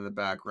Life on in the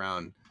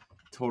background.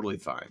 Totally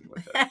fine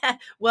with it.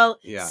 Well,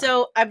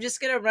 so I'm just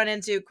going to run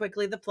into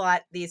quickly the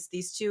plot.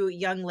 These two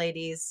young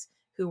ladies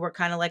who were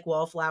kind of like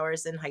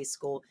wallflowers in high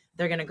school,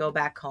 they're going to go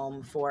back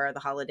home for the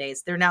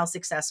holidays. They're now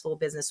successful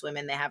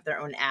businesswomen. They have their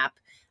own app,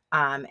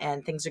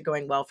 and things are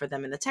going well for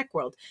them in the tech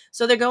world.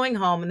 So they're going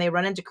home, and they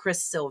run into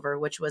Chris Silver,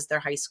 which was their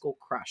high school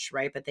crush,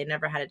 right? But they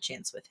never had a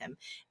chance with him.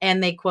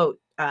 And they quote,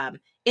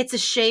 "It's a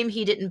shame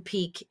he didn't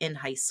peak in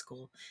high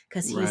school,"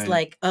 because he's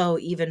like, "Oh,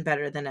 even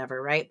better than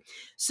ever," right?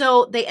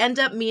 So they end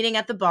up meeting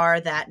at the bar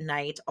that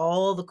night,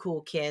 all the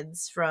cool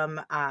kids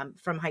from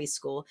high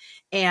school.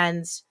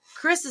 And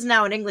Chris is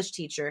now an English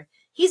teacher.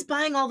 He's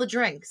buying all the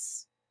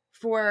drinks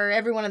for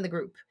everyone in the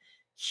group.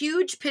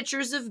 Huge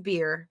pitchers of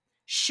beer,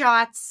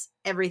 shots,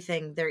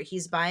 everything.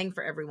 He's buying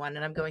for everyone.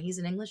 And I'm going, he's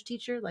an English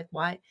teacher? Like,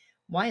 why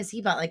is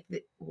he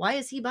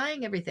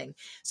buying everything?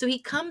 So he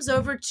comes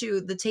over to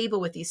the table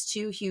with these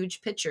two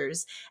huge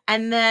pitchers,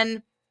 and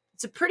then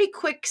it's a pretty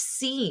quick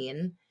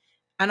scene,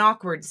 an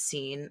awkward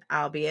scene,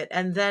 albeit.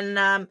 And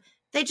then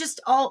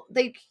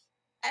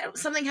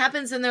something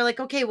happens, and they're like,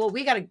 "Okay, well,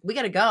 we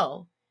gotta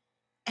go,"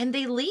 and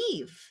they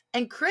leave.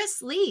 And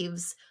Chris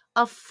leaves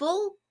a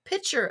full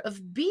pitcher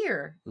of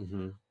beer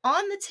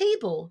on the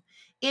table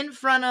in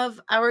front of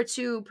our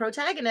two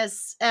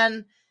protagonists,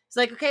 and it's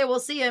like, "Okay, we'll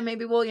see you.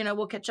 Maybe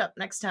we'll catch up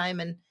next time,"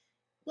 and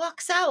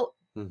walks out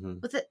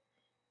with it.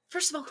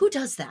 First of all, who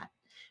does that?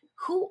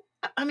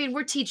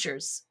 We're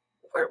teachers.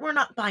 We're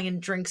not buying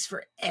drinks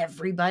for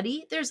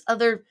everybody. There's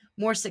other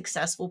more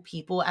successful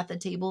people at the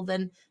table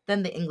than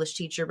the English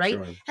teacher, right?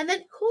 Sure. And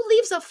then who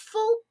leaves a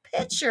full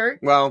pitcher?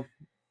 Well,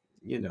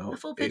 a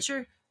full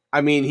pitcher.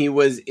 I mean, he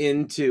was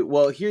into.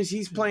 Well,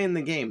 he's playing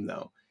the game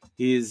though.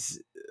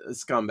 He's a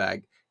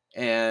scumbag,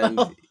 and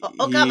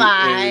come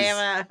is.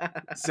 on.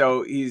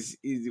 So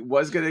he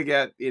was gonna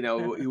get. He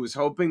was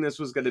hoping this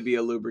was gonna be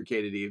a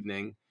lubricated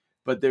evening,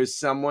 but there's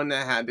someone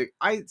that had to.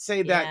 I'd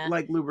say that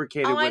like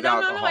lubricated with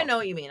alcohol. No, I know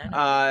what you mean.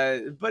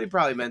 But he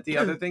probably meant the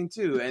other thing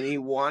too, and he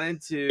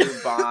wanted to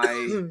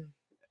buy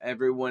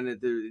everyone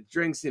at the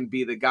drinks and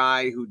be the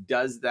guy who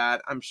does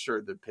that. I'm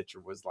sure the pitcher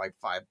was like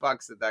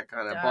 $5 at that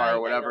kind of bar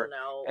or whatever.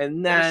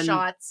 And then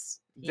shots.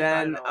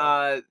 Then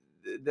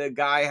the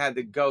guy had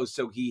to go,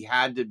 so he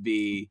had to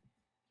be.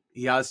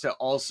 He has to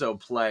also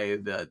play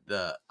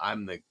the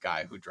I'm the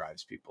guy who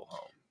drives people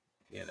home.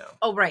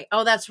 Oh right.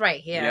 Oh, that's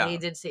right. Yeah. He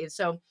did say it.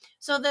 So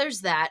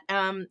there's that.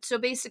 So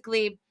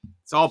basically,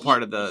 it's all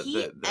part of he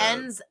the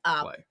ends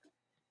up play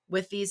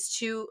with these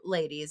two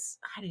ladies.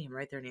 I didn't even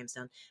write their names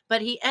down,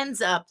 but he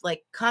ends up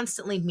like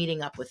constantly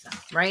meeting up with them,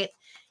 right?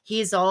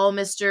 He's all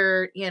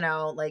Mr.,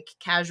 like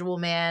casual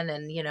man.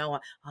 And,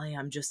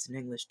 I'm just an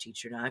English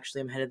teacher. Now, actually,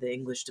 I'm head of the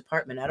English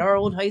department at our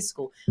old high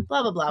school,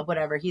 blah, blah, blah,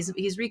 whatever.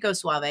 He's Rico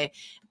Suave.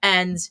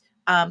 And,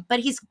 but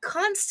he's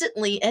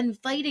constantly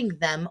inviting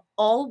them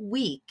all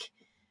week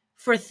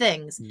for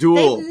things.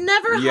 Duel. They've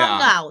never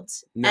hung out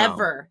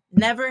ever.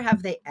 Never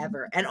have they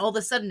ever. And all of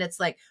a sudden it's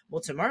like,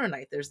 well, tomorrow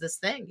night there's this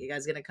thing. You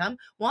guys gonna come?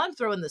 Well, I'm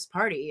throwing this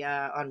party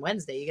on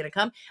Wednesday. You gonna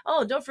come?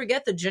 Oh, don't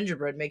forget the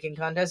gingerbread making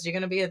contest. You're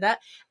gonna be at that.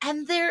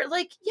 And they're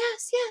like,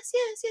 yes.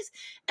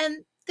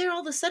 And they're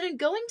all of a sudden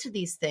going to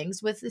these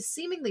things with this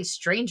seemingly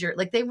stranger.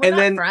 Like they were not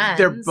friends. And then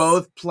they're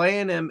both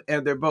playing him,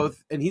 and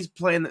he's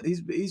playing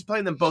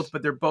them both,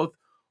 but they're both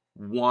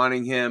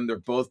wanting him. They're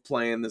both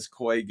playing this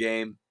coy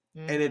game.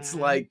 And it's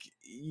like,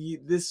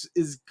 this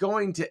is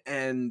going to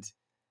end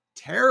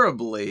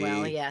terribly.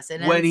 Well, yes,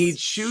 when he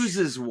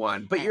chooses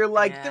one. But you're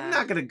like, they're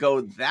not going to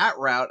go that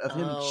route of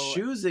him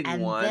choosing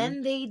one. And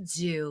then they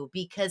do,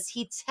 because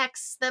he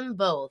texts them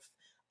both,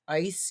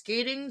 ice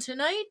skating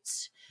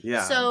tonight?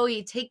 Yeah. So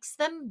he takes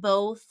them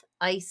both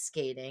ice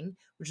skating,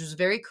 which was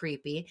very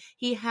creepy.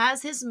 He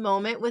has his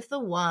moment with the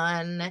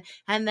one,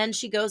 and then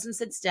she goes and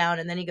sits down,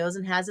 and then he goes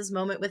and has his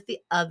moment with the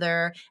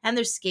other, and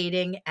they're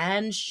skating,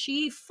 and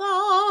she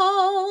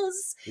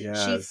falls.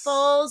 Yes. She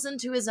falls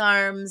into his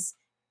arms,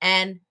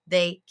 and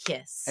they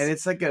kiss. And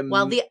it's like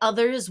while the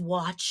other is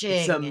watching.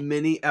 It's a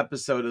mini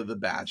episode of The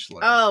Bachelor.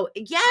 Oh,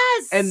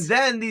 yes. And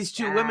then these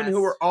two women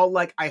who are all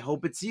like, I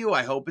hope it's you.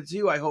 I hope it's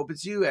you. I hope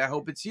it's you. I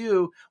hope it's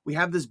you. We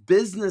have this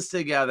business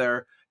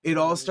together. It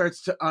all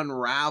starts to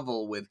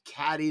unravel with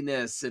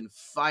cattiness and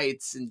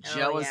fights and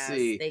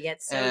jealousy. Yes. They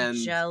get so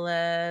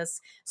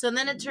jealous. So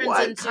then it turns into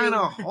what kind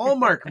of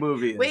Hallmark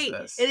movie is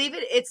this?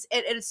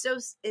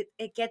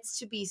 It gets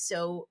to be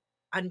so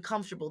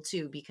uncomfortable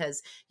too,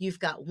 because you've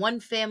got one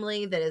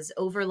family that is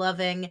over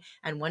loving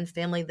and one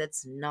family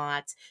that's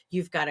not.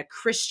 You've got a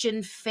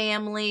Christian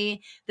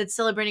family that's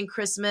celebrating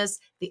Christmas,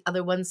 the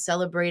other one's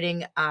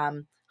celebrating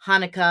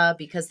Hanukkah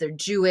because they're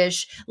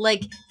Jewish.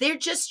 Like, they're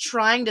just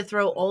trying to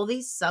throw all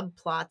these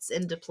subplots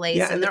into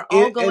place, and they're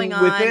all going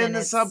on. Within the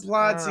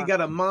subplots, you got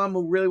a mom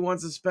who really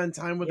wants to spend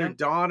time with her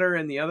daughter,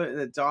 and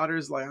the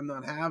daughter's like, I'm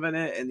not having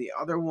it, and the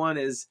other one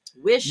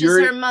wishes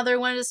her mother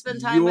wanted to spend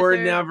time with her.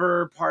 You're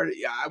never part of.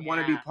 I want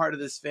to be part of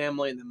this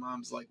family, and the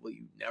mom's like, well,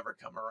 you never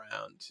come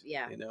around.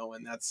 Yeah,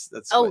 and that's.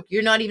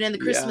 You're not even in the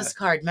Christmas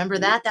card. Remember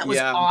that? That was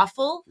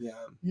awful. Yeah,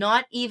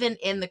 not even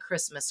in the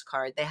Christmas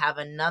card. They have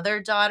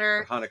another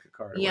daughter. Hanukkah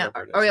card. Yeah.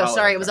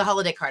 Sorry, it was a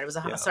holiday card. It was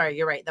sorry,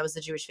 you're right. That was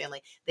the Jewish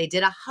family. They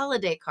did a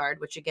holiday card,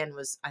 which again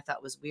I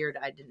thought was weird.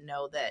 I didn't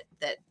know that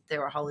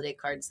there were holiday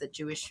cards that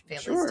Jewish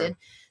families did.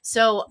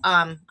 So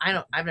I've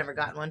never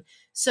gotten one.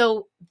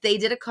 So they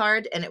did a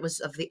card, and it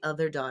was of the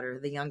other daughter,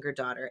 the younger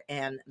daughter,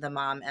 and the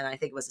mom, and I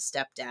think it was a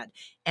stepdad.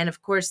 And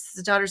of course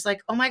the daughter's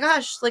like, oh my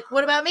gosh, like,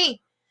 what about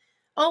me?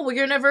 Oh, well,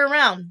 you're never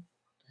around.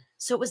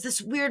 So it was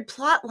this weird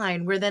plot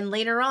line where then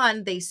later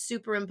on they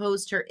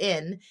superimposed her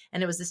in,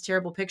 and it was this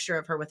terrible picture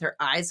of her with her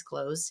eyes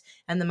closed.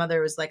 And the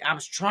mother was like, I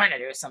was trying to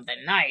do something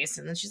nice.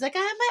 And then she's like, I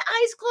have my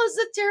eyes closed.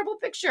 It's a terrible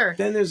picture.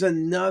 Then there's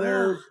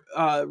another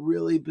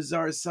really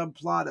bizarre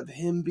subplot of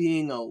him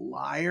being a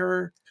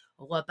liar.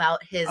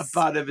 About his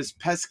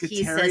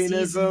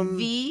pescatarianism.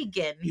 He's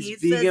vegan.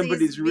 He's vegan, but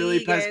he's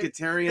really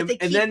pescatarian.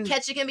 But they keep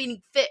catching him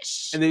eating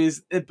fish. And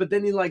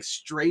then he like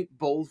straight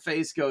bold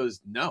face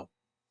goes, no.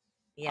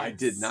 Yes. I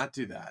did not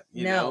do that.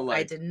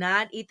 I did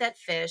not eat that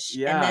fish.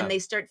 Yeah. And then they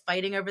start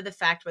fighting over the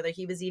fact whether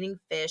he was eating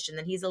fish, and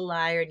then he's a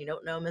liar and you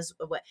don't know him as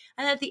what.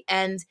 And at the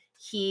end,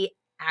 he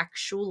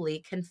actually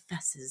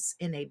confesses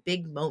in a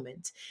big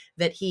moment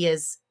that he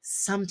is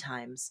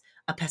sometimes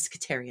a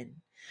pescatarian,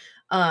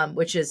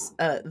 which is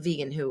a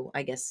vegan who,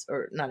 I guess,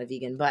 or not a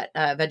vegan, but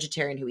a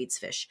vegetarian who eats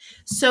fish.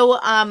 So,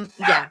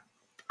 yeah,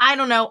 I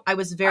don't know. I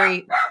was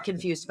very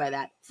confused by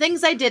that.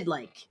 Things I did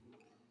like.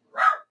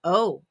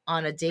 Oh,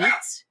 on a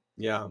date.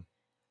 Yeah.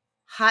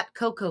 Hot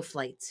cocoa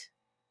flight.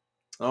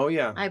 Oh,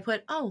 yeah. I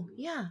put, oh,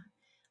 yeah.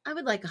 I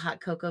would like a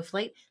hot cocoa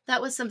flight.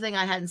 That was something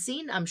I hadn't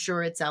seen. I'm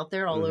sure it's out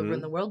there all over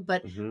in the world,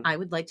 but I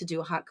would like to do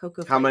a hot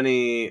cocoa flight. How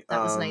many?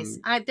 That was nice.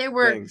 There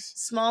were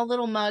small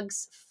little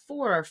mugs,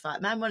 4 or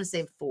 5. I want to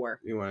say 4.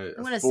 You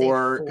want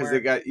 4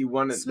 because you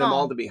wanted them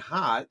all to be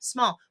hot.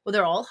 Small. Well,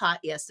 they're all hot.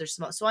 Yes, they're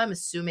small. So I'm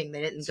assuming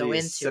they didn't go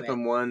into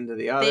sipping one to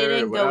the other. They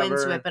didn't go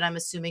into it, but I'm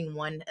assuming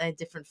one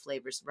different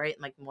flavors, right?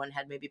 Like one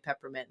had maybe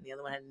peppermint and the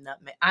other one had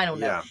nutmeg. I don't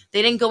know. Yeah.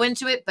 They didn't go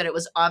into it, but it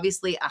was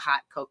obviously a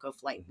hot cocoa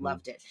flight.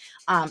 Loved it.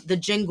 The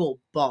Jingle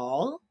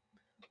Ball.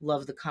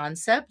 Love the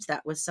concept.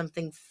 That was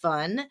something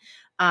fun.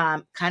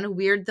 Kind of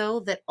weird though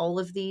that all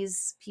of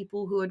these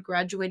people who had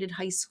graduated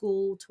high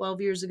school 12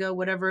 years ago,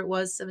 whatever it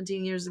was,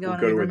 17 years ago, I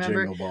don't even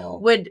remember,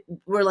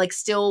 were like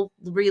still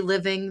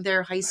reliving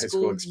their high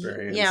school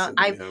experience. Yeah,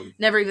 I've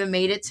never even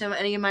made it to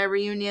any of my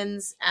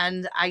reunions,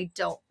 and I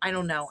don't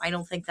know. I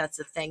don't think that's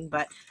a thing,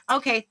 but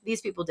okay,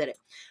 these people did it.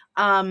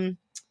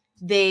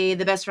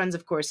 The best friends,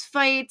 of course,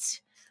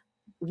 fight.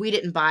 We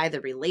didn't buy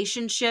the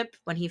relationship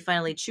when he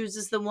finally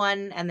chooses the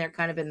one, and they're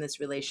kind of in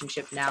this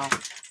relationship now.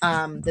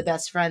 The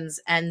best friends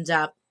end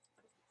up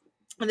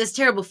in this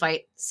terrible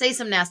fight, say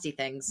some nasty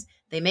things.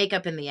 They make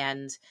up in the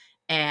end,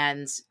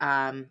 and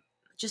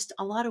just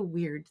a lot of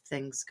weird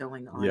things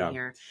going on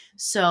here.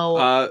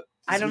 So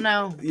I don't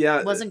know. Yeah,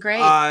 it wasn't great.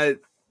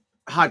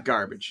 Hot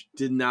garbage.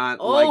 Did not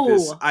like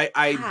this.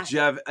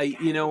 Jeff,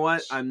 you know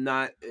what? I'm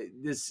not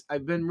this.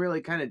 I've been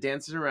really kind of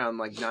dancing around,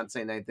 like not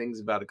saying nice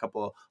things about a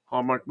couple of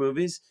Hallmark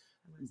movies,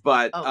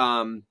 but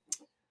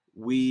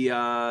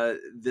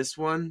this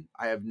one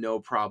I have no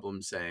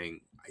problem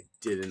saying I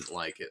didn't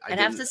like it. I'd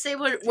have to say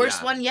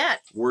worst one yet.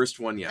 Worst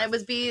one yet. It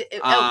would be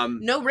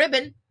no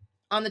ribbon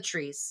on the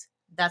trees.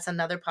 That's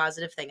another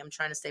positive thing. I'm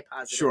trying to stay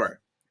positive. Sure.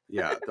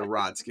 Yeah, the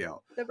rod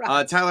scale.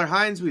 Tyler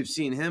Hynes, we've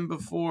seen him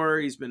before.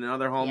 He's been in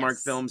other Hallmark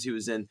films. He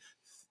was in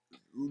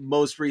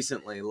most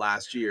recently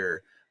last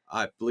year.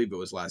 I believe it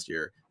was last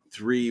year.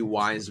 3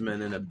 Wise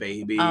Men and a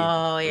Baby.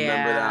 Oh, yeah.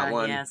 Remember that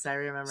one? Yes, I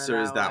remember that. So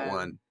there's that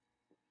one.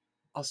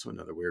 Also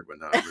another weird one.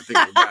 Not even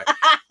thinking back.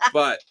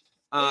 But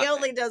he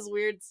only does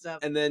weird stuff.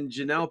 And then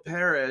Janelle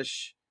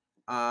Parrish,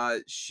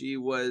 she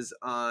was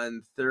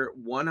on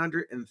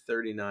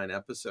 139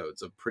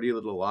 episodes of Pretty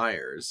Little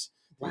Liars.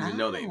 Wow. I didn't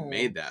know they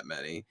made that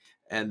many.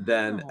 And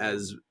then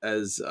as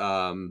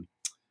Mona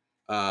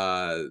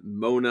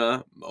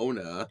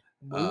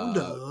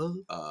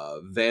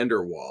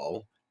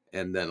Vanderwall,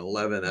 and then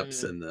 11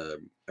 eps in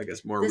the, I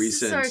guess, more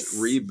recent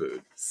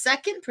reboot.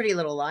 Second Pretty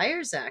Little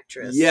Liars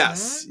actress.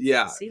 Yes,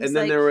 yeah. Seems and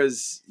then there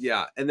was,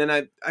 and then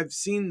I've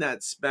seen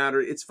that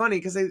spatter. It's funny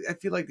because I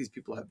feel like these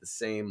people have the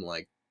same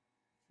like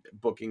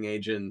booking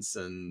agents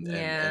and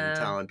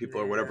talent people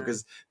or whatever,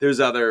 because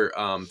there's other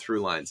through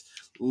lines.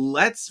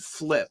 Let's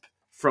flip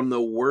from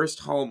the worst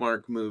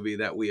Hallmark movie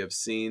that we have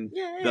seen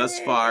thus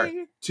far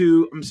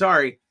to,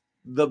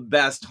 the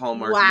best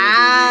Hallmark movie we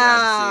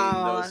have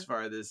seen thus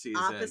far this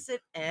season.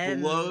 Opposite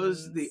ends.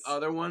 Blows the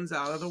other ones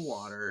out of the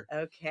water.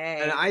 Okay.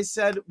 And I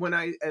said when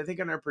I think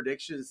on our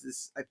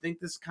predictions, I think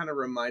this kind of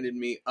reminded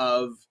me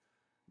of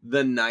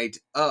the night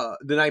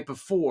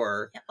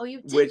before,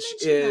 which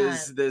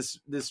is this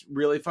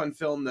really fun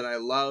film that I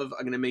love.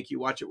 I'm gonna make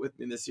you watch it with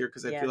me this year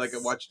because I feel like I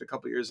watched it a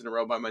couple years in a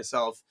row by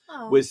myself.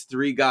 With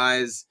 3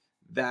 guys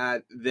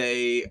that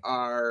they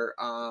are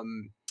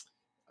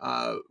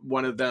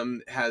one of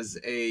them has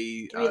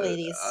a 3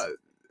 ladies.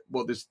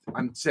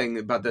 I'm saying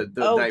about the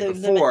night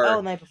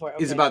before. Night before.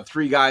 Okay. Is about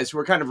 3 guys who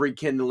are kind of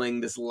rekindling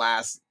this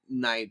last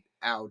night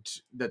out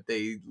that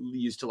they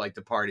used to like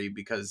to party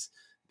because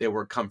they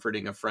were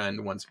comforting a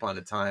friend once upon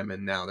a time,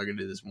 and now they're going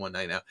to do this one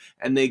night out.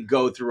 And they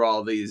go through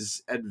all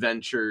these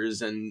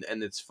adventures, and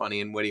it's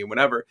funny and witty and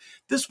whatever.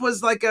 This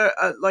was like a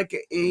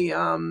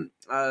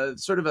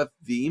sort of a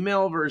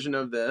female version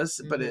of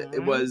this, but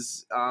it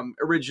was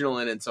original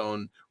in its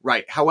own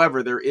right.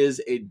 However, there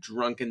is a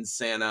drunken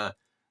Santa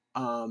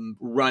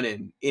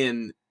run-in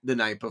in the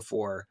night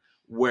before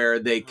where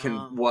they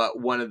can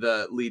one of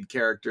the lead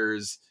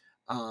characters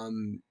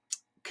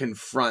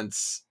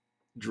confronts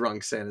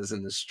drunk Santas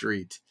in the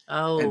street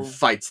and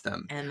fights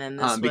them, and then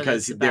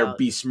because they're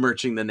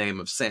besmirching the name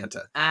of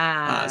Santa.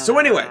 So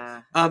anyway,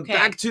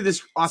 back to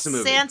this awesome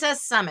movie, Santa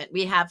Summit.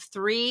 We have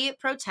 3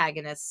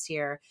 protagonists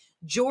here.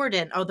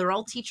 Jordan, they're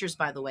all teachers,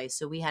 by the way,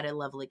 so we had a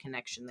lovely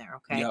connection there.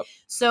 Okay. Yep.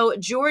 So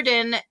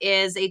Jordan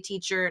is a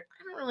teacher.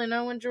 I don't really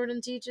know when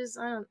Jordan teaches.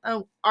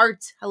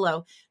 Art.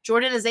 Hello.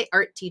 Jordan is a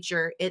art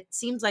teacher. It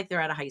seems like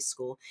they're at a high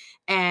school,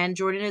 and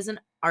Jordan is an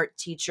art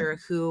teacher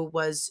who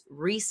was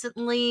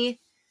recently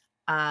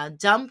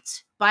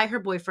dumped by her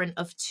boyfriend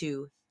of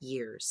 2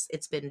 years.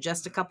 It's been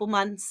just a couple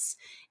months,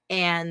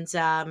 and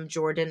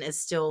Jordan is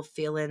still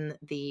feeling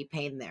the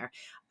pain there.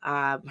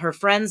 Her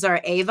friends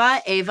are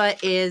Ava. Ava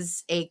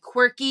is a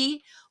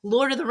quirky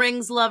Lord of the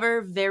Rings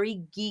lover,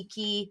 very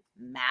geeky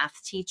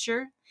math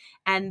teacher.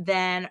 And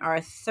then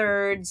our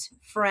third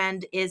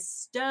friend is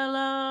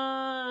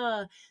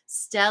Stella.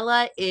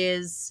 Stella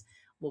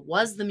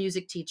was the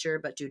music teacher,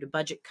 but due to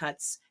budget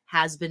cuts,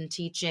 has been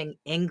teaching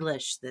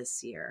English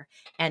this year,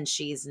 and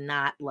she's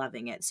not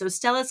loving it. So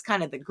Stella's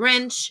kind of the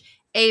Grinch,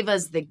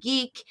 Ava's the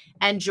geek,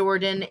 and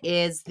Jordan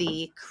is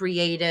the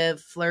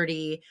creative,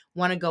 flirty,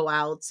 want to go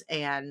out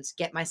and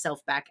get myself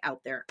back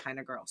out there kind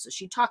of girl. So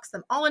she talks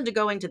them all into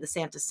going to the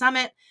Santa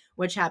Summit,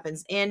 which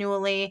happens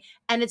annually,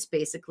 and it's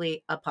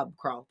basically a pub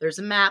crawl. There's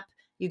a map.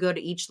 You go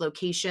to each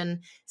location.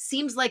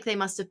 Seems like they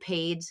must have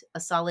paid a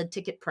solid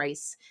ticket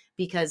price,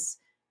 because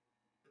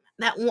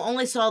that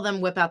only saw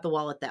them whip out the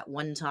wallet that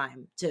one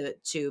time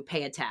to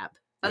pay a tab.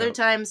 Other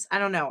times, I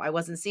don't know. I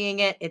wasn't seeing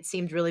it. It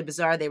seemed really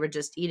bizarre. They were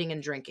just eating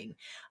and drinking,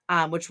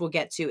 which we'll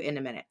get to in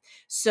a minute.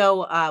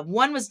 So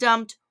one was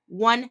dumped.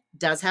 One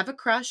does have a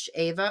crush.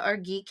 Ava, our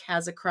geek,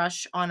 has a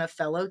crush on a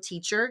fellow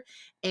teacher,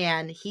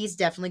 and he's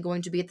definitely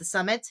going to be at the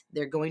summit.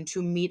 They're going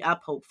to meet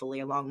up, hopefully,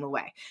 along the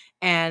way.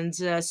 And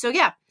so,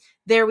 yeah,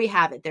 there we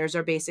have it. There's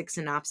our basic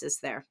synopsis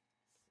there.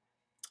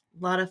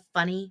 A lot of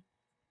funny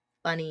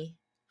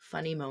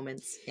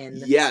moments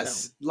in the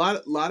film.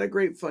 lot of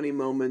great funny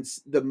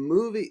moments. The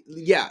movie,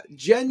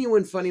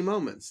 genuine funny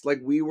moments. Like,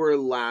 we were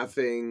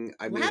laughing.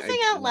 Laughing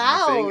out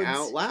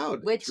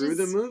loud, which through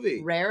the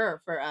movie.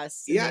 Rarer for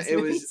us.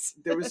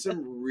 There was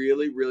some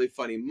really, really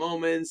funny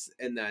moments,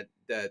 and that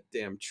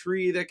damn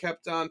tree that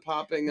kept on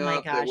popping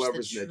up. Gosh,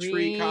 whoever's in the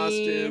tree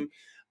costume.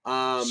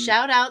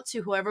 Shout out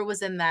to whoever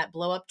was in that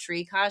blow up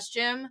tree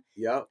costume.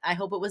 Yep. I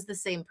hope it was the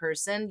same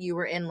person. You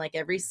were in like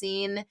every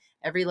scene,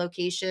 every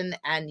location,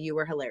 and you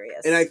were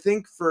hilarious. And I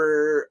think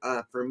for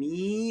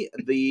me,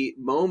 the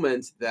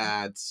moment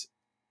that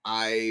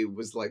I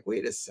was like,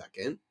 wait a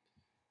second,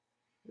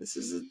 this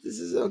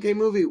is an okay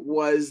movie,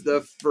 was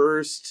the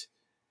first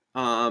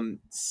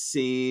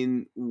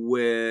scene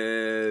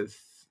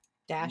with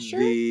Dasher?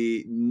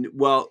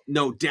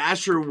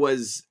 Dasher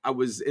was, I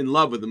was in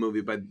love with the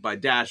movie, but by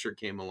Dasher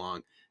came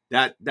along.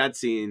 That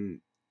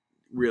scene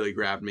really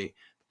grabbed me.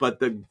 But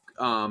the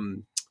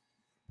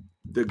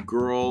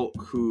girl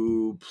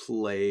who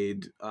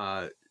played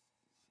which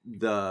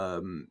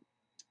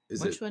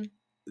one?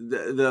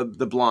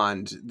 The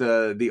blonde,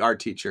 the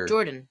art teacher.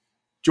 Jordan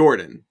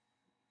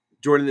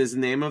is the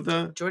name of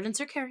the... Jordan's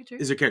her character.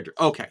 Is her character.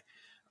 Okay.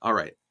 All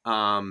right.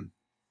 All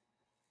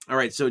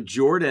right. So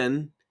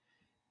Jordan,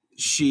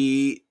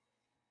 she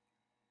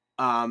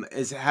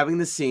is having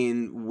the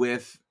scene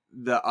with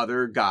the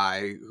other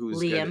guy who's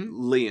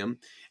Liam,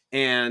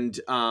 and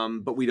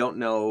but we don't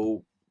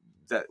know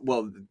that.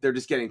 Well, they're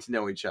just getting to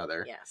know each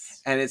other.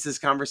 Yes. And it's this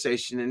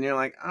conversation, and you're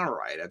like, all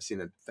right, I've seen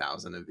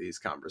 1,000 of these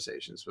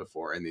conversations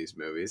before in these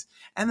movies.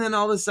 And then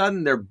all of a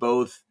sudden, they're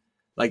both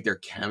like, their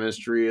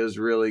chemistry is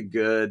really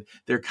good.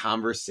 Their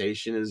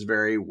conversation is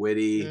very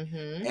witty,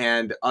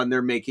 and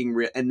they're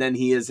making and then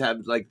he has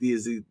had like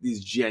these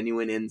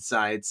genuine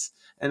insights,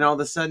 and all of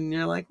a sudden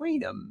you're like,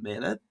 wait a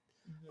minute,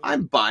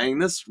 I'm buying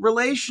this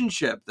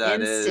relationship.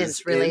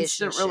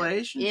 Instant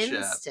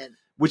relationship.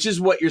 Which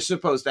is what you're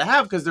supposed to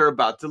have, because they're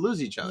about to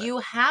lose each other. You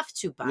have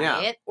to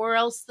buy it, or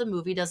else the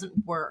movie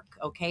doesn't work,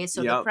 okay?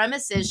 So the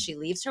premise is she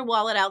leaves her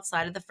wallet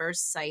outside of the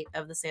first site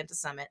of the Santa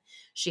Summit.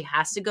 She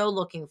has to go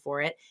looking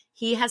for it.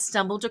 He has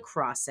stumbled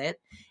across it,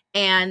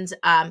 and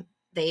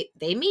they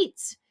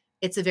meet.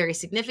 It's a very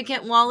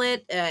significant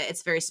wallet.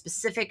 It's very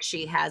specific.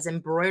 She has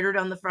embroidered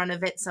on the front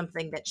of it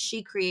something that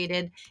she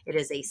created. It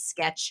is a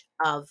sketch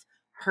of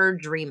her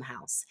dream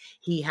house.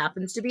 He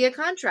happens to be a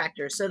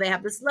contractor, so they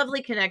have this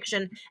lovely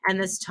connection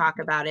and this talk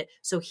about it.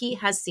 So he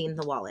has seen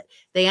the wallet.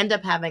 They end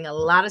up having a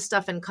lot of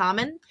stuff in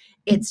common.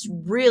 It's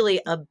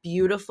really a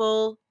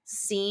beautiful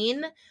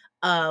scene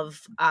of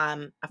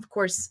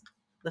course,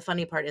 the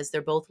funny part is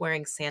they're both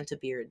wearing Santa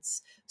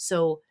beards.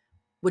 So,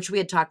 which we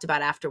had talked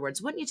about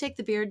afterwards. Wouldn't you take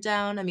the beard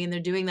down? I mean, they're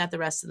doing that the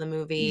rest of the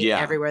movie,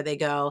 everywhere they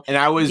go. And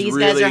these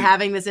guys are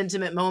having this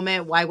intimate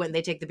moment. Why wouldn't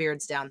they take the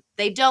beards down?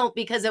 They don't,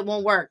 because it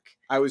won't work.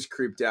 I was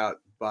creeped out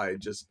by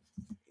just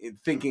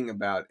thinking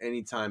about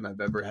any time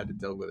I've ever had to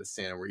deal with a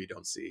Santa where you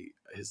don't see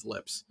his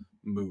lips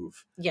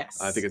move. Yes.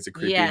 I think it's a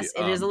creepy. Yes,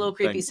 it is a little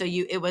creepy. Thing. So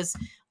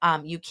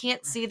you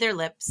can't see their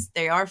lips.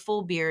 They are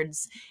full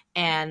beards.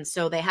 And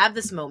so they have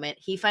this moment.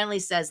 He finally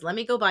says, let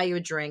me go buy you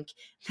a drink.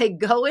 They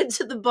go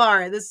into the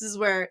bar. This is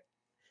where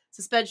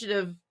suspension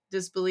of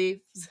disbelief.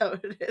 So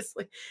it is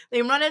like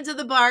they run into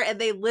the bar and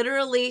they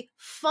literally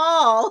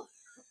fall.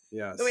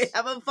 Yes. We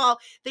have a fall.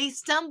 They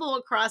stumble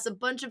across a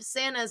bunch of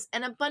Santas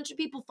and a bunch of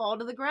people fall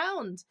to the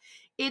ground.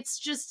 It's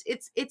just,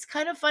 it's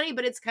kind of funny,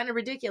 but it's kind of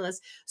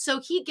ridiculous.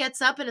 So he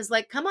gets up and is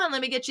like, come on,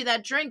 let me get you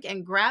that drink,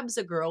 and grabs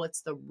a girl.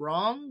 It's the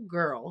wrong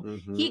girl.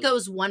 He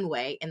goes one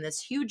way in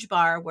this huge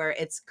bar where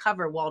it's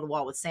covered wall to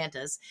wall with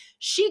Santas.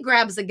 She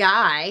grabs a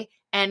guy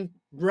and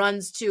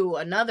runs to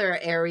another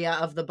area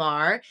of the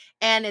bar,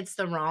 and it's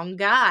the wrong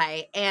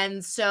guy.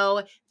 And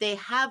so they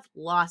have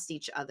lost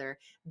each other.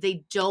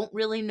 They don't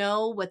really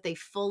know what they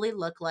fully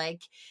look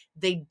like.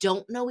 They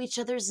don't know each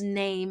other's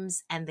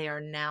names, and they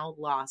are now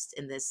lost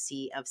in this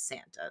sea of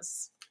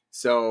Santas.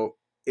 So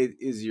it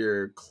is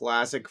your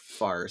classic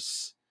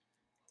farce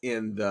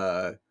in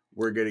the,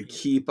 we're going to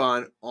keep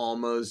on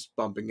almost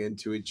bumping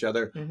into each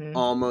other,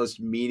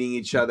 almost meeting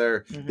each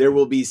other. There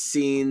will be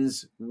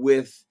scenes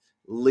with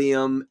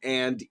Liam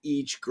and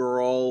each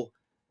girl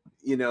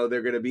you know,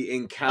 they're going to be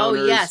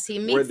encounters. Oh yes, he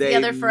meets the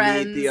other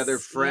friends. Meet the other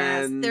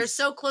friends. Yes, they're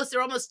so close;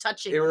 they're almost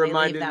touching. It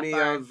reminded me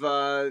bar.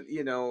 of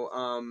you know,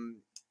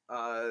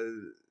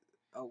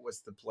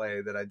 what's the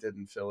play that I did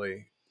in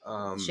Philly?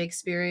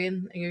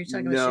 Shakespearean. You're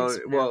talking about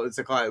Shakespeare? No, well,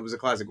 it was a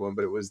classic one,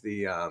 but it was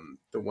the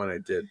one I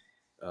did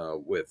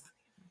with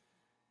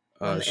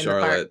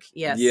Charlotte.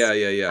 Yes. Yeah.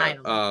 I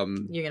know.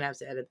 You're gonna have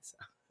to edit this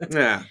out.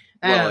 Yeah.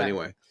 Well,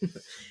 anyway.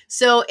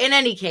 So in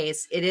any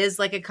case, it is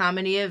like a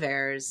comedy of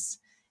errors,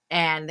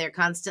 and they're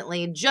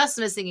constantly just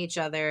missing each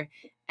other.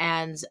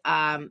 And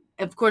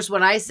of course,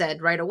 what I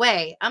said right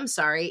away, I'm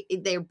sorry,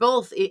 they're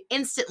both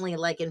instantly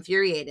like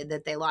infuriated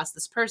that they lost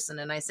this person.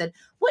 And I said,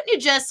 wouldn't you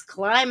just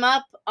climb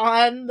up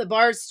on the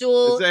bar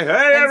stool and say,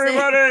 hey,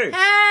 everybody! Say,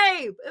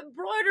 hey,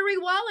 embroidery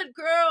wallet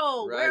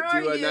girl, right, where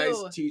are you? Do a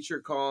nice teacher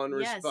call and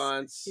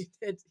response. He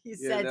did. He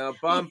said,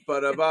 bum,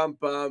 ba bum,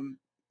 bum.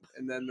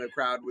 And then the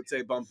crowd would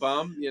say bum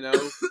bum, you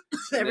know.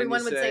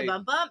 Everyone would say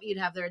bum bum. You'd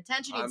have their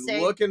attention. You'd say,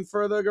 looking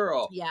for the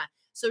girl. Yeah.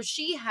 So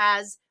she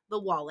has the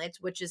wallet,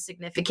 which is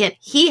significant.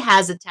 He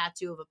has a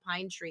tattoo of a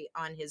pine tree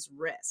on his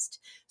wrist.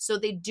 So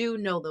they do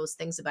know those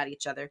things about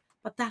each other,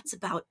 but that's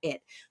about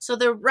it. So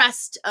the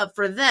rest of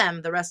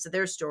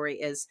their story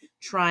is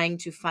trying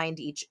to find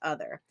each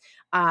other.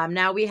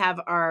 Now we have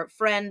our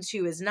friend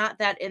who is not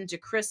that into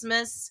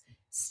Christmas,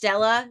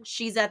 Stella.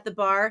 She's at the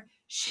bar.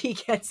 She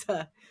gets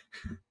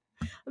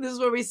this is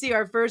where we see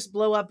our first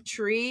blow up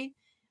tree.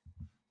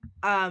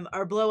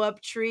 Our blow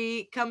up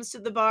tree comes to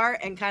the bar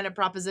and kind of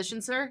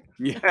propositions her.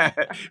 Yeah,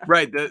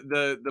 right.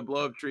 The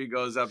blow up tree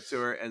goes up to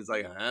her and it's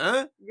like,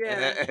 huh?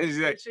 Yeah. And she's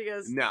like, she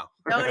goes, no,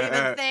 don't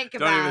even think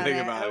about don't even think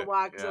it. about And it.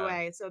 walks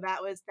away. So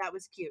that was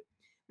cute.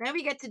 Then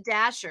we get to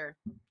Dasher.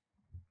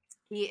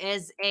 He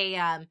is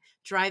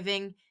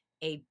driving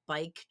a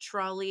bike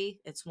trolley.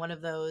 It's one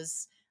of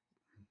those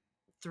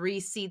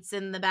 3 seats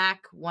in the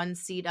back, 1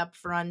 seat up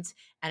front,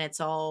 and it's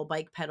all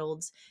bike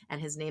pedaled,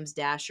 and his name's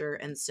Dasher.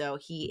 And so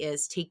he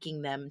is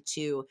taking them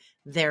to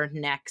their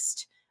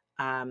next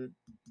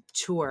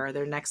tour,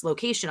 their next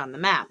location on the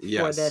map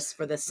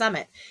for this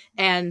summit.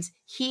 And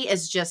he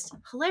is just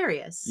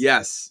hilarious.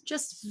 Yes.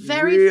 Just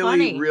very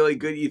funny. Really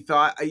good. You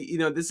thought,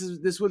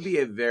 this would be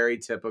a very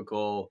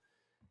typical,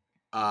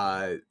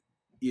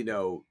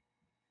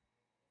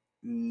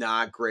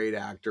 not great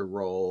actor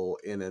role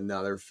in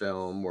another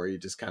film where you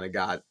just kind of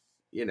got,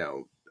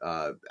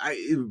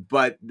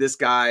 but this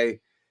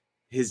guy,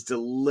 his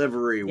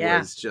delivery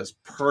was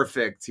just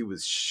perfect. He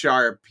was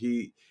sharp.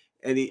 He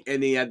had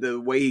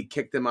the way he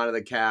kicked him out of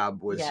the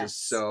cab was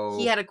just so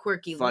he had a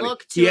quirky funny.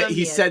 Look to him.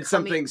 He said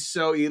something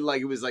so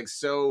it was like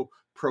so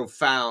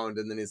profound,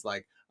 and then he's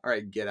like, all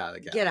right, get out of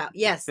the cab. Get out.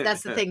 Yes,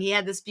 that's the thing. He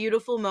had this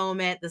beautiful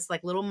moment, this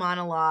like little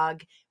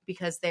monologue,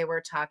 because they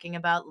were talking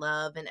about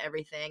love and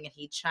everything, and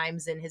he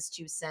chimes in his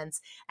 2 cents,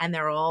 and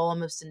they're all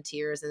almost in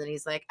tears, and then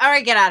he's like, all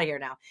right, get out of here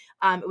now.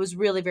 It was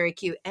really very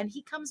cute, and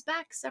he comes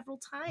back several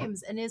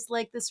times and is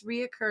like this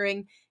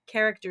reoccurring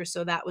character,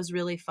 so that was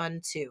really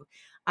fun too.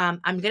 I'm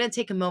going to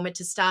take a moment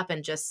to stop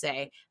and just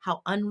say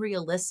how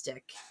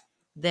unrealistic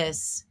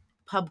this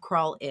pub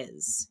crawl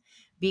is,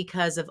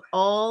 because of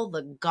all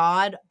the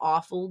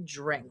god-awful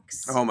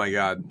drinks. Oh, my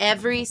God.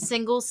 Every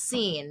single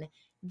scene,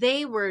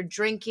 they were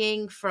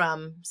drinking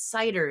from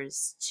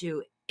ciders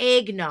to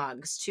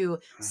eggnogs to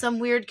some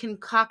weird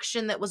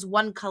concoction that was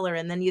one color,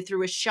 and then you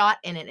threw a shot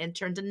in it and it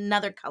turned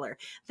another color.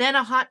 Then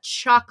a hot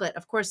chocolate.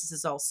 Of course, this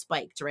is all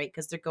spiked, right?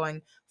 Because they're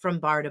going from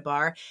bar to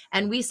bar.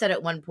 And we said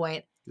at one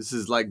point, this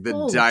is like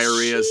the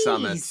diarrhea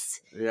summit.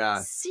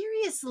 Yeah.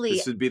 Seriously.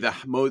 This would be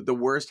the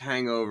worst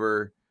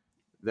hangover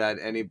that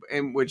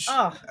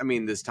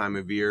this time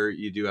of year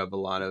you do have a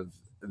lot of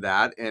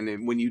that,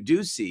 and when you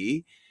do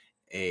see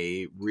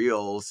a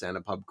real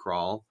Santa pub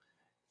crawl,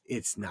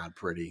 it's not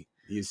pretty.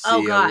 You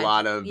see a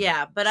lot of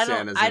but I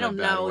don't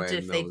know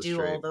if they do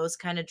all those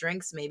kind of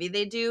drinks. Maybe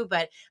they do,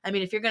 but I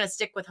mean, if you're gonna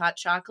stick with hot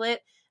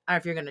chocolate, or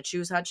if you're gonna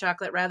choose hot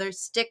chocolate, rather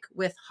stick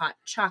with hot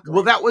chocolate.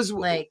 Well, that was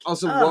what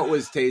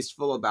was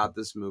tasteful about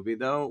this movie,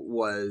 though,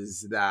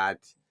 was that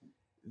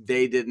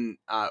they didn't,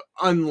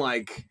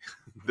 unlike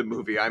the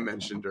movie I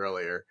mentioned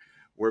earlier,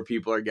 where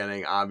people are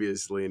getting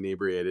obviously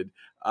inebriated.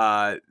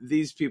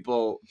 These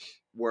people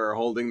were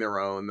holding their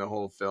own the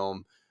whole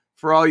film.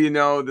 For all you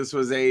know, this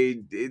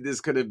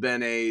could have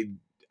been a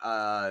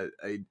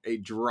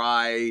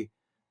dry,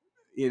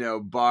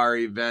 bar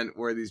event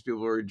where these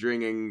people were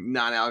drinking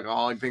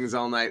non-alcoholic things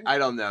all night. I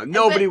don't know.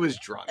 Nobody was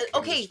drunk.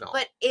 Okay,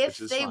 but if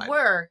they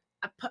were,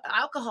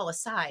 alcohol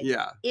aside,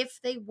 if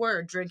they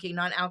were drinking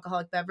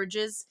non-alcoholic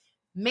beverages,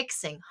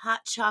 mixing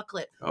hot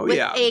chocolate with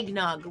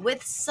eggnog,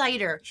 with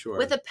cider,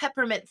 with a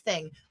peppermint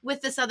thing,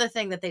 with this other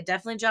thing that they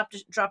definitely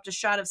dropped a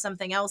shot of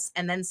something else,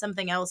 and then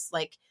something else,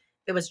 like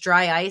it was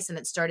dry ice and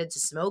it started to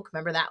smoke.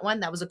 Remember that one?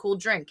 That was a cool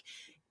drink.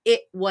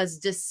 It was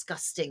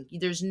disgusting.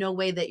 There's no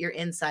way that your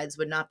insides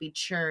would not be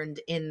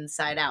churned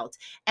inside out.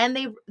 And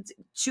they,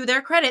 to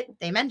their credit,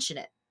 they mention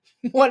it.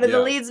 One of the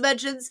leads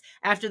mentions,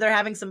 after they're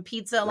having some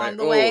pizza along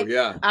the way,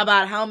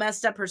 about how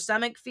messed up her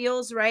stomach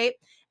feels, right?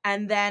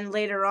 And then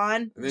later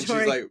on, and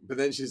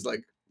then she's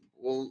like,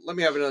 well, let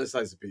me have another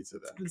slice of pizza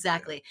then.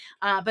 Exactly.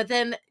 But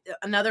then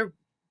another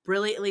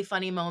brilliantly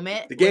funny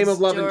moment. The Game of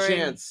Love and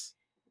Chance.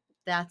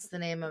 That's the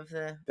name of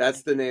the.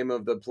 That's the name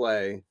of the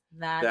play.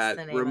 That's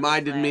the name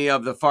reminded of the play. me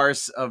of the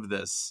farce of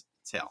this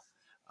tale.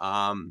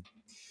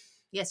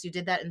 Yes, you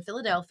did that in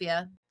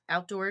Philadelphia.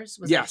 Outdoors.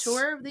 Was yes. it a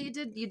tour that you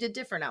did? You did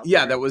different outdoors.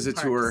 Yeah, that was a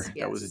parks. tour.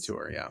 Yes. That was a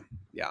tour. Yeah.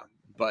 Yeah.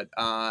 But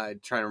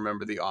trying to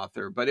remember the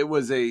author. But it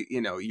was a,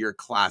 your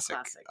classic.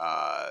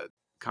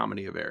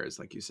 Comedy of errors,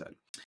 like you said.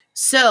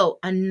 So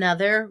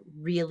another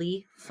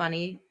really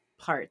funny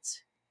part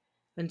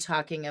when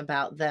talking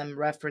about them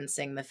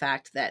referencing the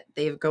fact that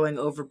they're going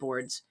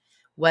overboard,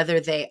 whether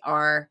they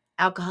are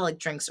alcoholic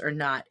drinks or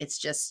not. It's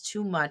just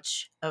too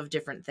much of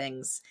different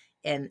things,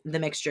 and the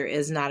mixture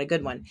is not a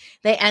good one.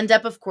 They end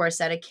up, of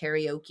course, at a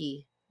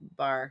karaoke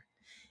bar,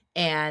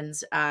 and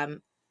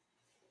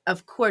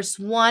of course,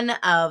 one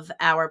of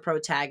our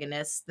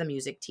protagonists, the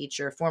music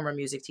teacher, former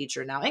music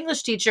teacher, now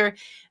English teacher,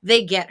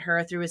 they get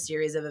her through a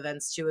series of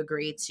events to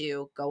agree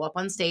to go up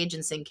on stage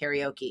and sing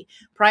karaoke.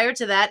 Prior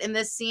to that, in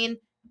this scene,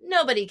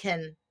 nobody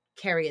can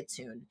carry a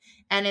tune.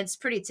 And it's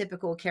pretty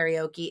typical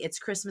karaoke. It's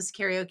Christmas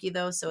karaoke,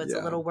 though, so it's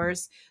a little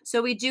worse.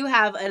 So we do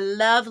have a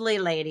lovely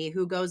lady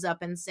who goes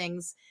up and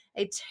sings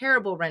a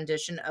terrible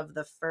rendition of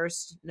the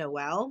first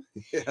Noel.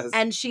 Yes.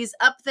 And she's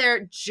up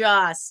there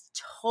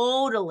just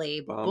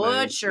totally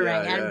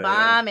butchering and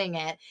bombing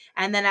it.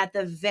 And then at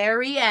the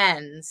very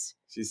end,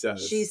 she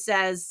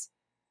says,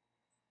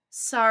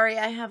 "Sorry,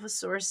 I have a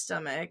sore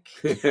stomach,"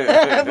 which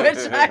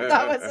I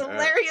thought was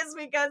hilarious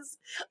because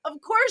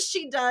of course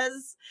she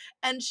does.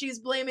 And she's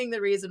blaming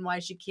the reason why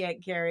she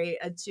can't carry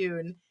a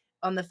tune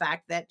on the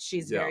fact that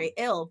she's very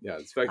ill. Yeah,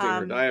 it's affecting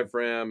her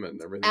diaphragm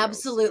and everything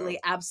absolutely,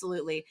 else.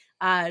 Absolutely.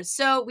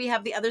 So we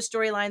have the other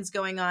storylines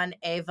going on.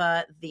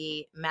 Ava,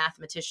 the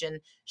mathematician,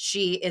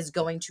 she is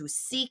going to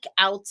seek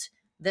out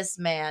this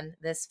man,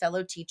 this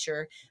fellow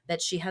teacher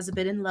that she has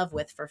been in love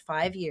with for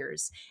 5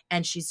 years.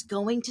 And she's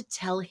going to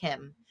tell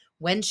him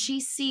when she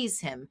sees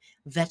him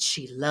that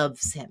she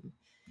loves him.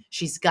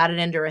 She's got it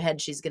into her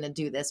head she's going to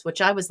do this, which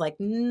I was like,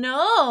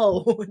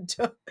 no.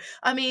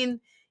 I mean,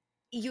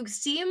 you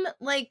seem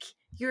like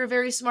you're a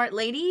very smart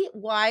lady.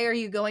 Why are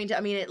you going to,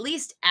 at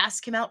least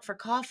ask him out for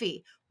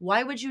coffee.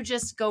 Why would you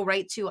just go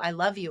right to, I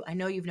love you? I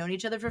know you've known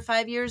each other for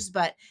 5 years,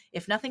 but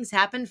if nothing's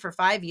happened for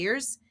 5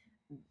 years,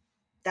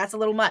 that's a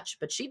little much.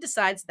 But she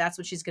decides that's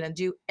what she's going to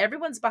do.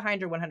 Everyone's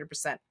behind her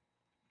 100%.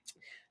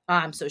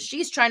 So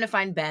she's trying to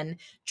find Ben.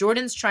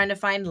 Jordan's trying to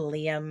find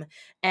Liam.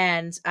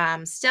 And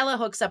Stella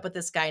hooks up with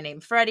this guy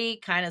named Freddie,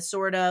 kind of,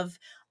 sort of.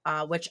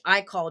 Which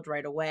I called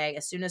right away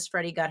as soon as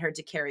Freddie got her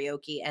to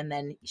karaoke. And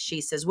then she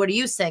says, "What are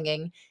you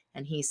singing?"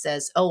 And he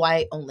says, "Oh,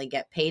 I only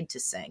get paid to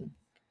sing.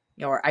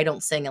 Or I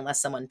don't sing unless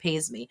someone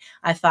pays me."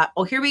 I thought,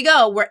 oh, here we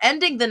go. We're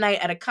ending the night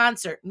at a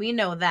concert. We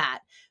know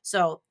that.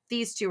 So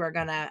these two are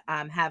going to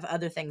have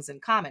other things in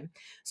common.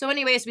 So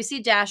anyways, we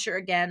see Dasher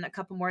again a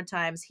couple more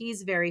times.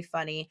 He's very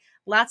funny.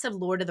 Lots of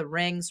Lord of the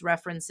Rings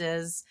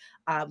references.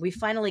 We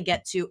finally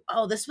get to,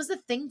 this was a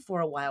thing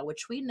for a while,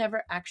 which we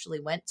never actually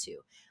went to.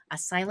 A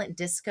silent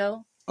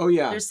disco. Oh,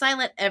 yeah. There's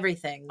silent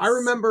everything. I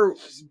remember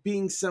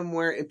being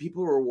somewhere and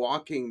people were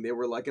walking. They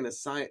were like in a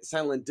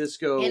silent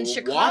disco in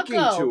Chicago.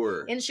 Walking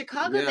tour. In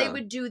Chicago, they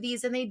would do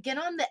these and they'd get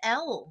on the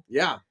L.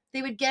 Yeah.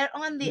 They would get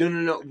on the...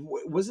 No.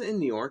 Was it in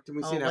New York? Did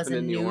we see it happen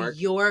in New York?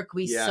 New York,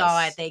 we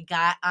saw it. They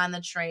got on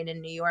the train in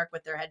New York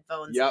with their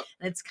headphones. Yep.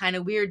 And it's kind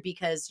of weird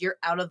because you're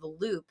out of the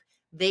loop.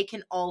 They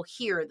can all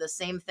hear the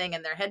same thing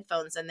in their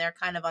headphones and they're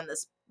kind of on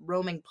this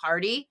roaming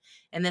party.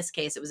 In this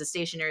case, it was a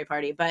stationary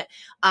party, but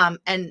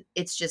and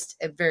it's just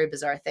a very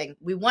bizarre thing.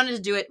 We wanted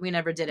to do it, we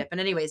never did it. But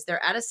anyways,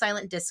 they're at a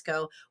silent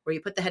disco where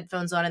you put the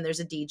headphones on and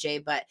there's a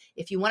DJ. But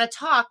if you want to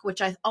talk,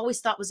 which I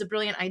always thought was a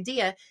brilliant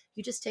idea,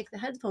 you just take the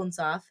headphones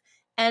off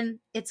and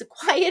it's a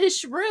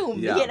quietish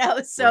room,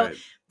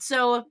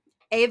 So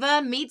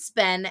Ava meets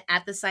Ben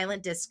at the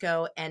silent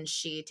disco and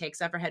she takes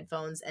off her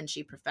headphones and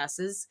she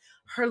professes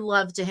her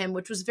love to him,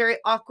 which was very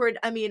awkward.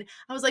 I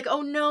was like,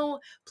 oh no,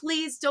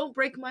 please don't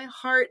break my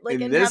heart.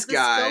 And this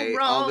guy,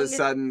 all of a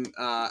sudden,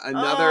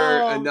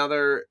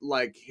 another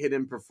like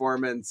hidden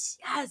performance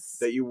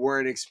that you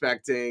weren't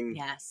expecting.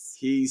 Yes.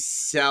 He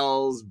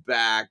sells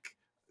back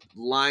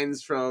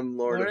lines from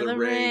Lord of the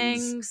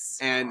Rings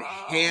and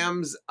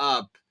hams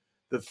up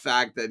the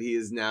fact that he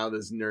is now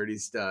this nerdy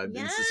stud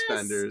in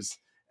suspenders.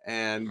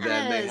 And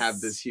then they have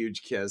this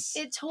huge kiss.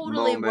 It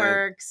totally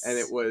works. And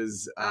it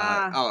was,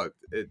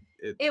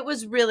 it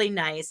was really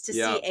nice to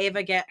see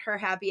Ava get her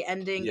happy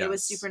ending. Yes. It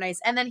was super nice.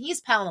 And then he's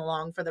palling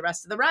along for the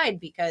rest of the ride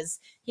because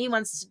he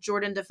wants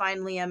Jordan to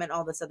find Liam and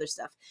all this other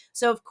stuff.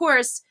 So, of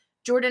course,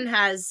 Jordan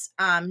has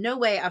no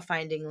way of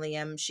finding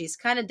Liam. She's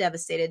kind of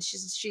devastated.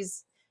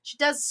 She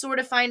does sort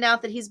of find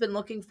out that he's been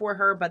looking for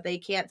her, but they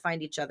can't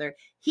find each other.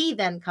 He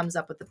then comes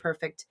up with the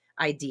perfect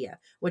idea,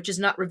 which is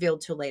not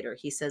revealed till later.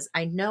 He says,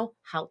 I know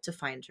how to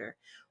find her.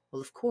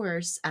 Well, of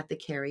course, at the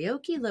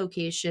karaoke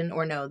location,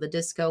 or no, the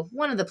disco,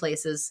 one of the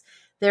places,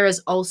 there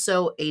is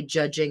also a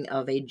judging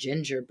of a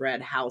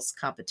gingerbread house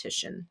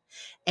competition.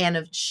 And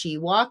if she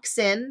walks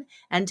in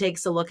and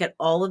takes a look at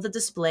all of the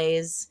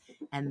displays,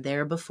 and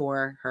there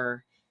before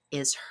her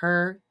is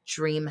her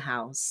dream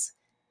house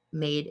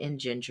made in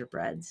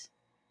gingerbread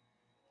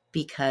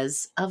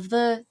because of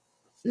the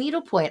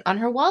needlepoint on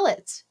her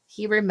wallet.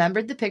 He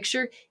remembered the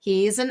picture.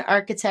 He's an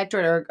architect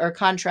or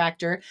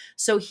contractor.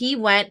 So he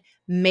went,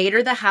 made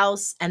her the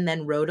house, and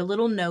then wrote a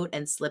little note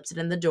and slipped it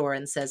in the door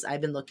and says,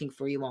 I've been looking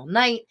for you all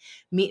night.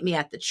 Meet me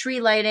at the tree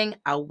lighting.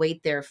 I'll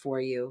wait there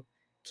for you.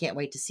 Can't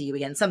wait to see you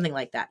again. Something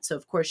like that. So,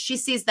 of course, she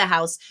sees the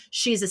house.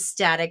 She's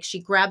ecstatic.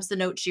 She grabs the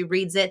note. She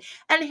reads it.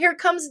 And here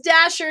comes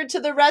Dasher to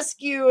the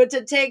rescue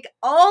to take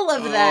all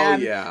of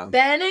them,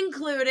 Ben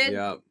included,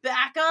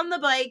 back on the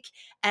bike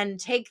and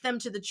take them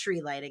to the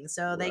tree lighting.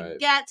 So they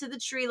get to the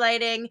tree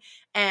lighting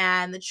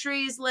and the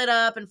tree's lit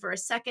up. And for a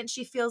second,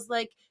 she feels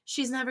like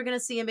she's never going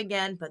to see him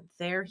again. But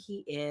there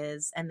he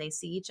is. And they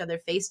see each other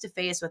face to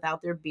face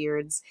without their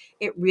beards.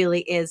 It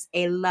really is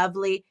a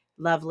lovely,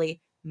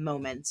 lovely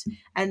moment.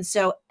 And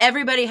so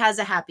everybody has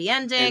a happy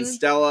ending. And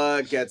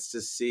Stella gets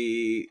to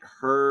see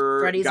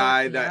her Freddy's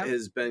guy that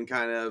has been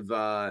kind of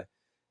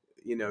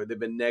they've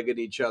been negging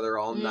each other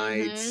all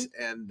night,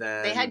 and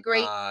then they had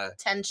great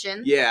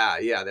tension. Yeah,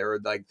 they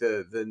were like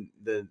the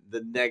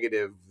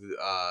negative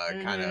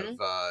kind of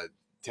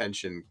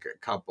tension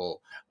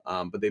couple,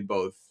 but they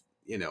both,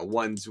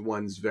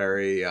 one's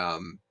very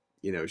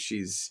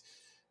she's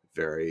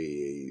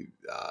very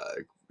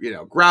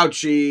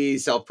grouchy,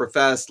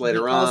 self-professed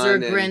later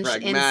on, and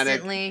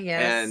pragmatic,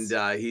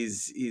 and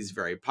he's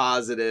very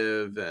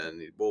positive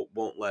and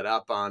won't let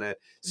up on it.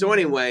 So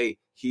anyway,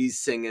 he's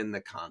singing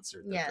the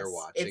concert that they're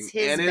watching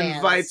and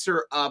invites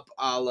her up,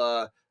 a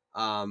la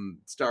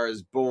Star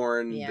Is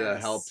Born, to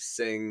help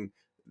sing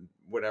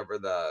whatever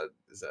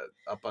is that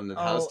Up on the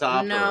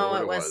Housetop? No,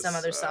 it was some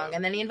other song.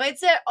 And then he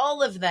invites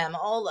all of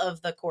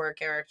the core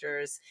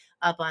characters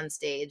up on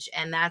stage.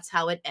 And that's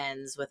how it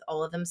ends, with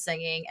all of them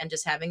singing and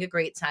just having a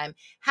great time.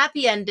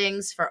 Happy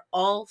endings for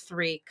all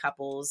three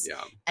couples.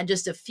 Yeah. And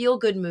just a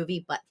feel-good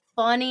movie, but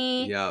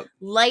funny,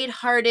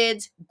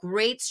 lighthearted,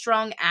 great,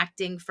 strong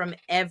acting from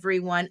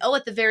everyone. Oh,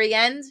 at the very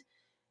end,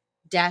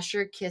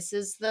 Dasher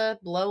kisses the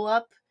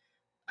blow-up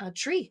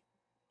tree.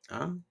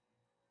 Oh.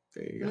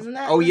 There you go. Isn't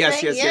that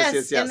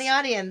yes. In the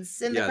audience,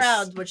 in the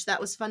crowd, which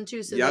that was fun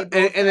too. So and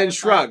then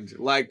shrugged,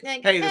 like,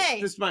 hey,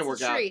 this might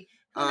work out. Who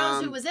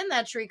knows who was in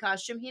that tree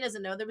costume? He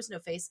doesn't know. There was no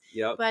face.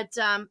 Yep. But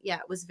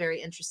it was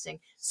very interesting.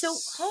 So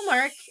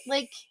Hallmark,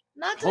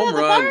 knocked it out of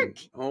the park.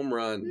 Home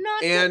run.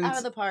 Knocked it out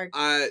of the park.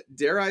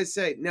 Dare I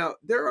say, now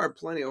there are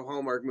plenty of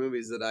Hallmark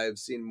movies that I have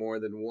seen more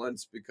than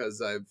once because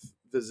I've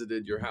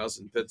visited your house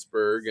in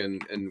Pittsburgh,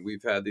 and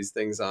we've had these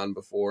things on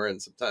before,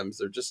 and sometimes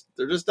they're just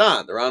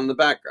on. They're on in the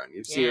background.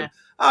 You see them.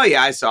 Oh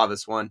yeah, I saw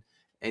this one,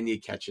 and you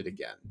catch it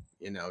again.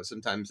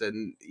 Sometimes,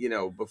 and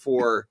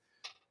before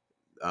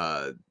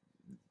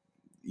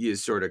you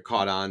sort of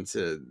caught on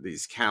to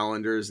these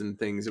calendars and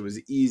things, it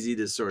was easy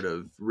to sort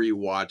of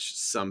rewatch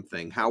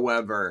something.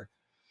 However,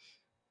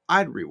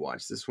 I'd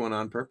rewatch this one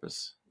on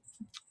purpose.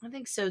 I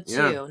think so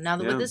too. Now,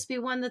 would this be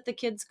one that the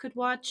kids could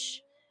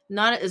watch?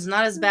 Not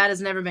as bad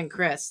as Never Been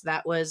Chris.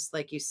 That was,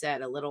 like you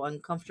said, a little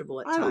uncomfortable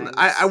at times.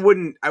 I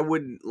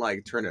wouldn't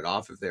like turn it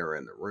off if they were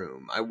in the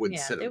room. I wouldn't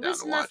sit them down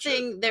to watch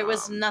it. There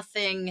was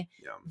nothing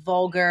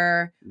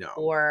vulgar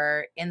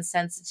or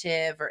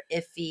insensitive or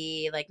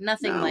iffy,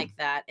 nothing like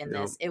that in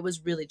this. It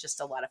was really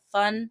just a lot of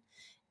fun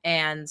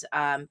and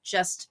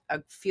just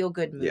a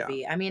feel-good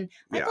movie. I mean,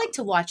 I'd like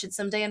to watch it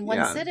someday in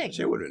one sitting.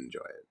 She would enjoy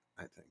it,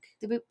 I think.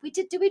 Did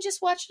we just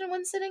watch it in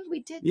one sitting? We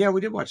did. Yeah, we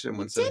did watch it in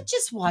one sitting. We did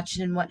just watch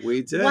it in one.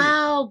 We did.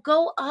 Wow,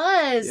 go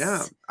us.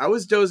 Yeah, I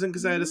was dozing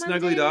because I had a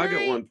snuggly dog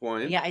at one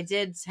point. Yeah, I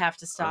did have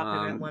to stop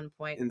him at one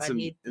point, and but some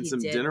he some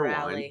did dinner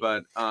rally.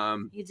 wine.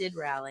 But he did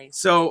rally.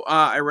 So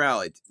I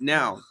rallied.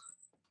 Now,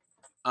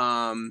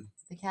 the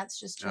cat's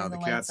just turned the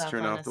lights off.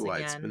 Turn off the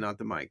lights, but not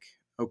the mic.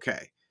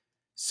 Okay,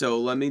 so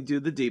let me do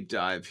the deep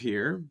dive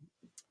here.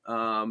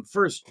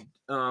 First,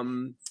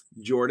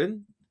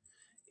 Jordan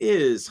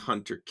is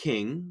Hunter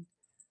King,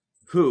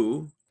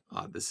 who,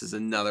 this is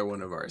another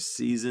one of our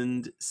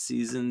seasoned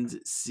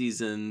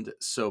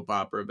soap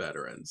opera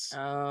veterans.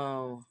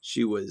 Oh.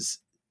 She was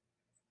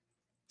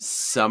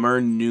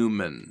Summer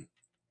Newman,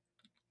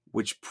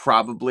 which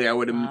probably I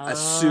would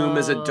assume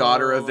is a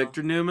daughter of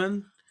Victor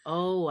Newman.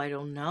 Oh, I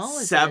don't know.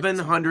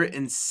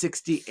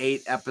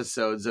 768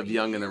 episodes of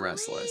Young and the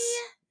Restless.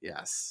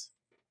 Yes.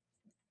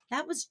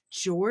 That was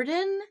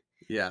Jordan?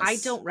 Yes. I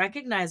don't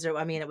recognize her.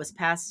 I mean, it was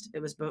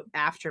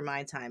after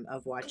my time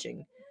of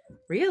watching.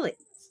 Really?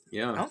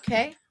 Yeah.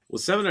 Okay. Well,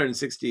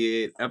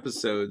 768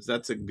 episodes,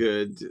 that's a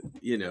good,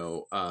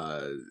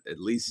 at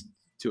least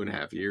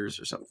 2.5 years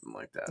or something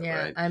like that,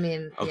 right? I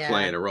mean, of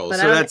playing a role. But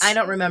so I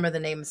don't remember the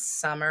name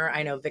Summer.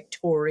 I know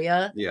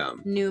Victoria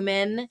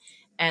Newman,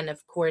 and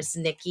of course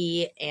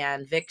Nikki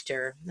and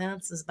Victor.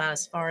 That's about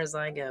as far as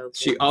I go.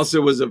 She also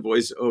was a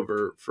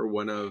voiceover for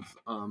one of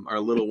our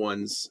little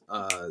ones,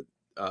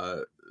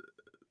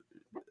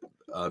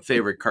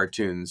 favorite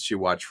cartoons she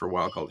watched for a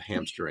while called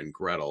Hamster and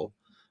Gretel,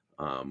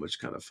 which is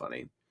kind of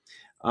funny.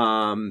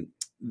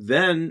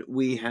 Then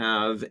we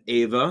have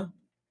Ava,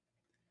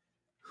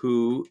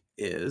 who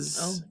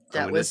is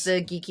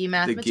the geeky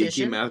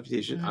mathematician.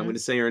 Mm-hmm. I'm going to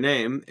say her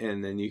name,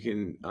 and then you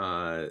can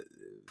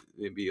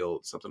maybe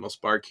something will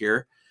spark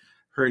here.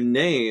 Her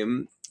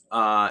name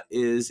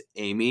is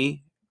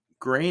Amy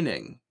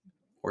Groening,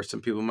 or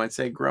some people might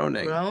say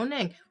Groening.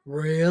 Groening,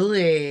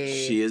 really?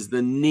 She is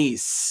the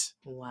niece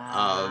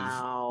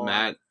of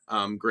Matt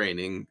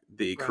Groening,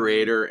 the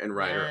creator and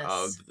writer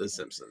of The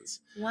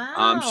Simpsons.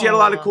 Wow. She had a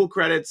lot of cool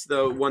credits.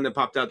 The one that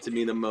popped out to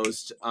me the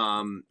most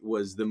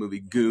was the movie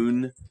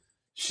Goon.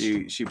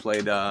 She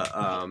played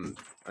a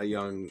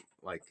young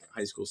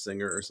high school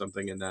singer or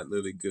something in that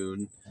movie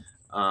Goon,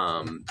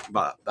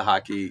 about the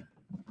hockey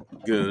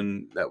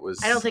goon that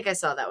was. I don't think I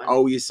saw that one.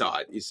 Oh, you saw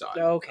it.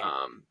 Okay.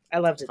 I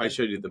loved it. If I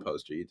showed you the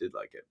poster, you did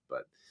like it.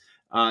 But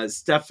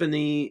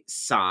Stephanie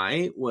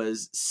Sy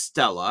was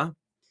Stella.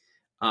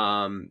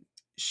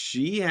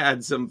 She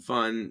had some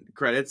fun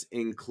credits,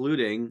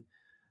 including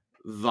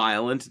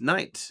Violent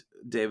Night,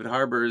 David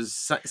Harbour's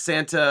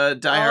Santa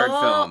Die Hard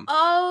film.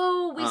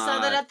 Oh, we saw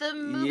that at the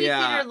movie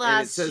theater last year.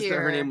 And it says that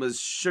her name was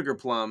Sugar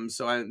Plum,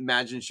 so I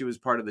imagine she was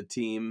part of the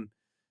team.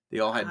 They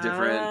all had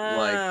different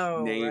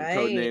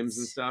code names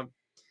and stuff.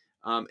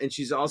 And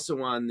she's also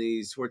on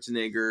the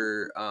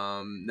Schwarzenegger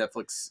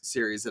Netflix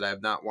series that I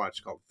have not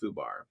watched called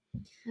Fubar.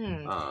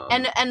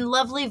 And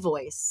lovely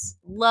voice.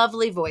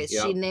 Yep.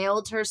 She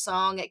nailed her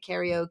song at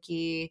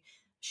karaoke.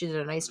 She did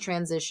a nice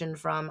transition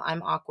from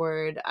I'm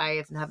awkward,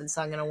 I haven't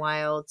sung in a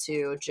while,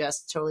 to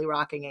just totally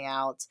rocking it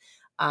out.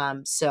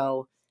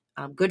 So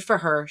good for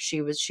her.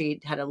 She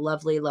had a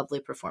lovely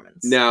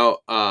performance. Now,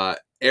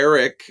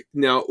 Eric.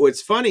 Now,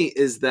 what's funny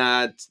is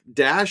that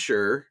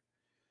Dasher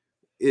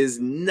is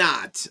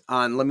not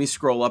on. Let me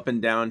scroll up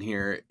and down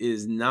here.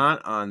 Is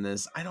not on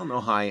this. I don't know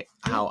how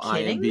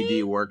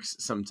IMDb works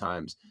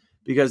sometimes,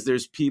 because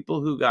there's people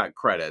who got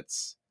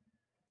credits,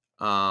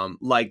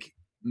 like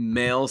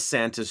Male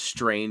Santa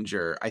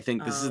Stranger. I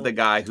think this is the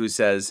guy who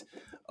says,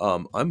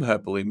 I'm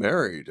happily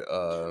married.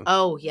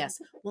 Oh,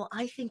 yes. Well,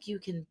 I think you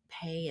can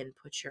pay and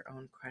put your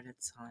own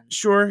credits on.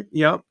 Sure.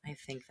 Yep. I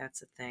think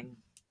that's a thing.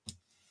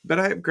 But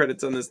I have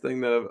credits on this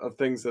thing of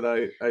things that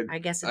I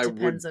guess it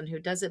depends on who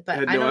does it,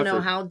 but I don't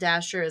know how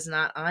Dasher is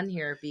not on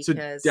here,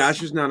 because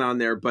Dasher's not on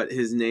there, but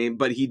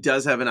he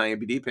does have an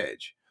IMDb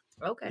page.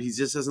 Okay. He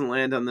just doesn't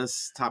land on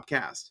this top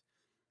cast.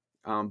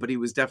 But he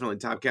was definitely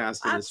top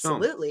cast in this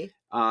film. Absolutely.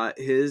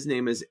 His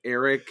name is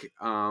Eric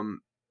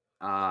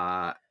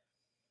Athavale,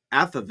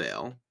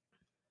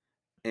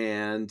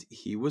 and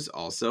he was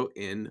also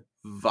in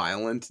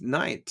Violent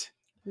Night.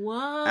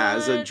 What?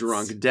 As a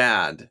drunk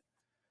dad.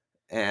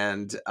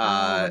 And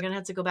we're gonna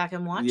have to go back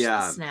and watch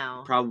this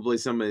now. Probably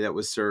somebody that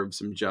was served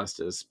some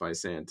justice by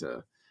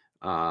Santa.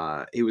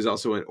 He was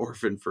also in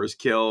Orphan First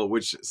Kill,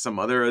 which some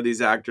other of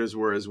these actors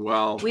were as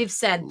well. We've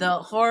said the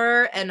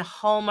horror and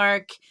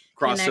Hallmark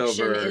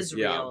connection is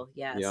real.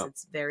 Yes,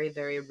 it's very,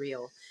 very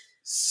real.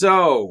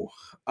 So,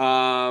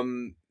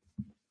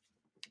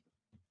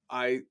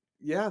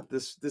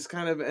 this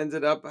kind of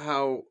ended up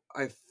how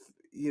I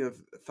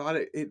thought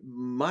it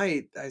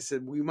might. I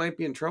said we might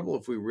be in trouble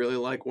if we really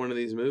like one of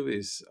these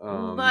movies.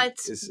 But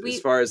as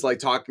far as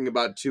talking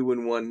about two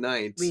in one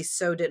night, we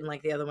so didn't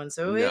like the other one,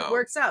 so it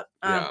works out.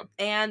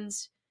 And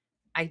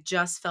I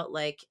just felt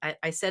like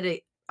I said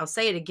it. I'll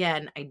say it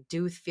again. I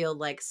do feel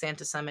like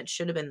Santa Summit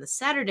should have been the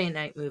Saturday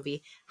night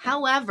movie.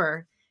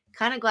 However,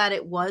 kind of glad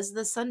it was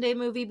the Sunday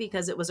movie,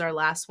 because it was our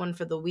last one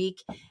for the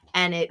week,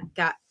 and it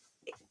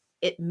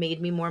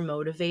made me more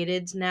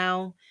motivated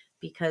now,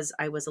 because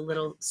I was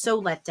so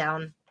let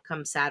down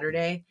come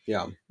Saturday.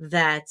 Yeah.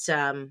 That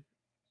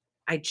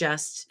I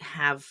just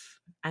have,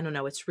 I don't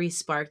know, it's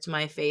re-sparked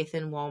my faith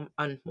in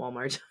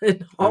Walmart.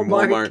 In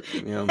Hallmark.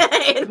 In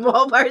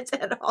Walmart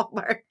and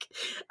Hallmark.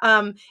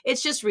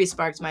 It's just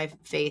re-sparked my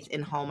faith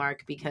in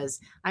Hallmark,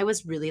 because I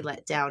was really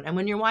let down. And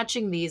when you're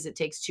watching these, it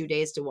takes 2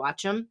 days to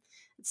watch them.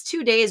 It's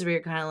 2 days where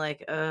you're kind of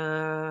like,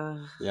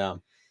 Yeah.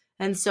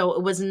 And so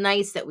it was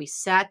nice that we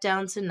sat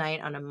down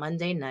tonight on a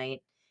Monday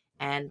night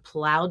and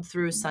plowed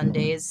through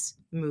Sunday's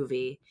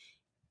movie,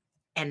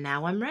 and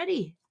now I'm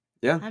ready.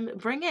 Yeah.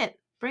 Bring it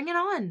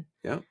on.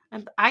 Yeah.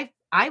 And I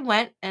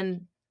went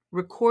and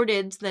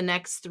recorded the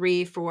next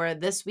 3 for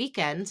this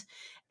weekend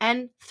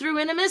and threw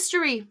in a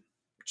mystery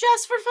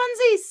just for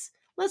funsies.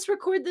 Let's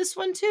record this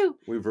one too.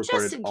 We've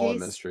recorded all the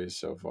mysteries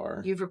so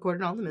far. You've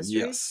recorded all the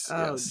mysteries? Yes.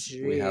 Oh, yes.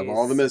 geez. We have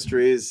all the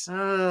mysteries.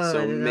 Oh,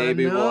 so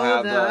maybe we'll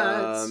have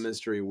a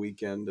mystery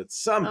weekend at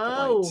some point.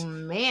 Oh,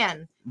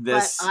 man.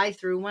 But I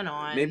threw one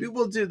on. Maybe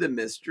we'll do the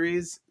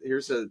mysteries.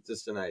 Here's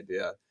just an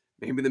idea.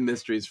 Maybe the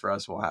mysteries for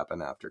us will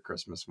happen after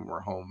Christmas when we're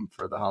home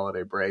for the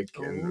holiday break,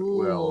 and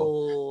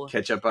we'll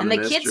catch up on the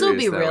mysteries. And the kids will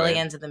be really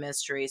into the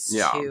mysteries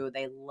too.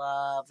 They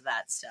love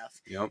that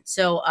stuff. Yep.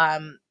 So,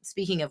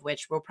 speaking of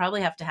which, we'll probably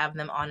have to have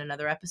them on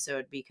another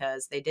episode,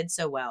 because they did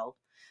so well.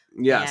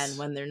 Yes. And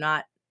when they're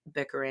not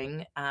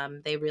bickering,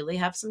 they really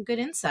have some good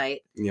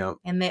insight. Yeah.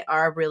 And they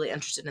are really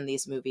interested in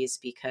these movies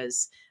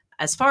because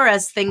as far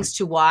as things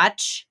to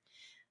watch,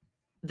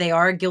 they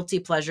are a guilty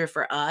pleasure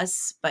for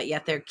us, but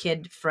yet they're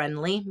kid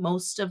friendly,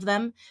 most of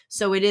them.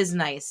 So it is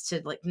nice to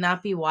like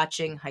not be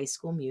watching High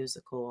School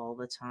Musical all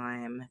the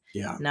time.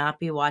 Yeah. Not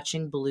be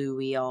watching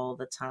Bluey all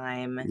the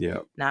time. Yeah.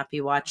 Not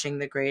be watching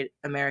The Great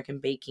American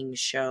Baking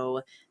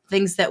Show.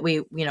 Things that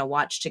we,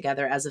 watch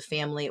together as a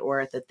family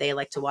or that they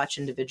like to watch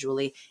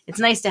individually. It's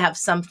nice to have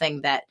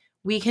something that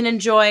we can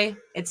enjoy.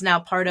 It's now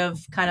part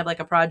of kind of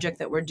like a project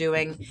that we're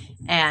doing,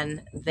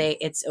 and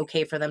it's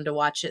okay for them to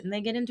watch it and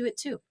they get into it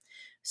too.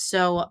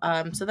 So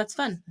that's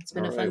fun. It's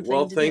been a fun thing.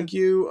 Well, thank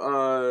you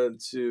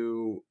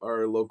to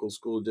our local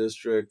school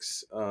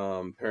district's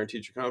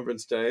parent-teacher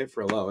conference day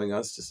for allowing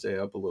us to stay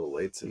up a little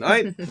late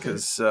tonight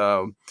because,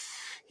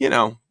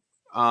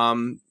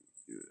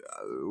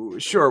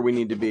 sure, we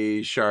need to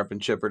be sharp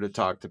and chipper to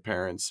talk to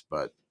parents,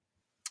 but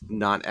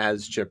not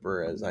as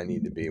chipper as I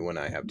need to be when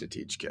I have to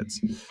teach kids.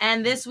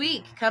 And this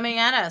week, coming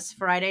at us,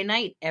 Friday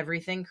night,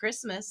 Everything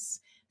Christmas.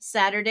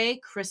 Saturday,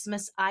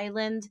 Christmas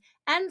Island.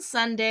 And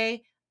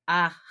Sunday,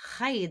 a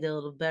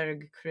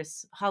Heidelberg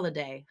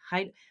holiday.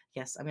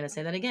 Yes, I'm going to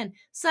say that again.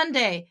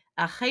 Sunday,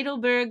 a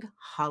Heidelberg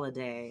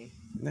holiday.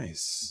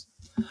 Nice.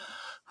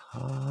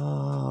 Oh,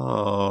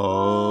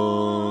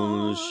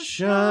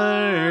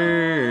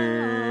 sure.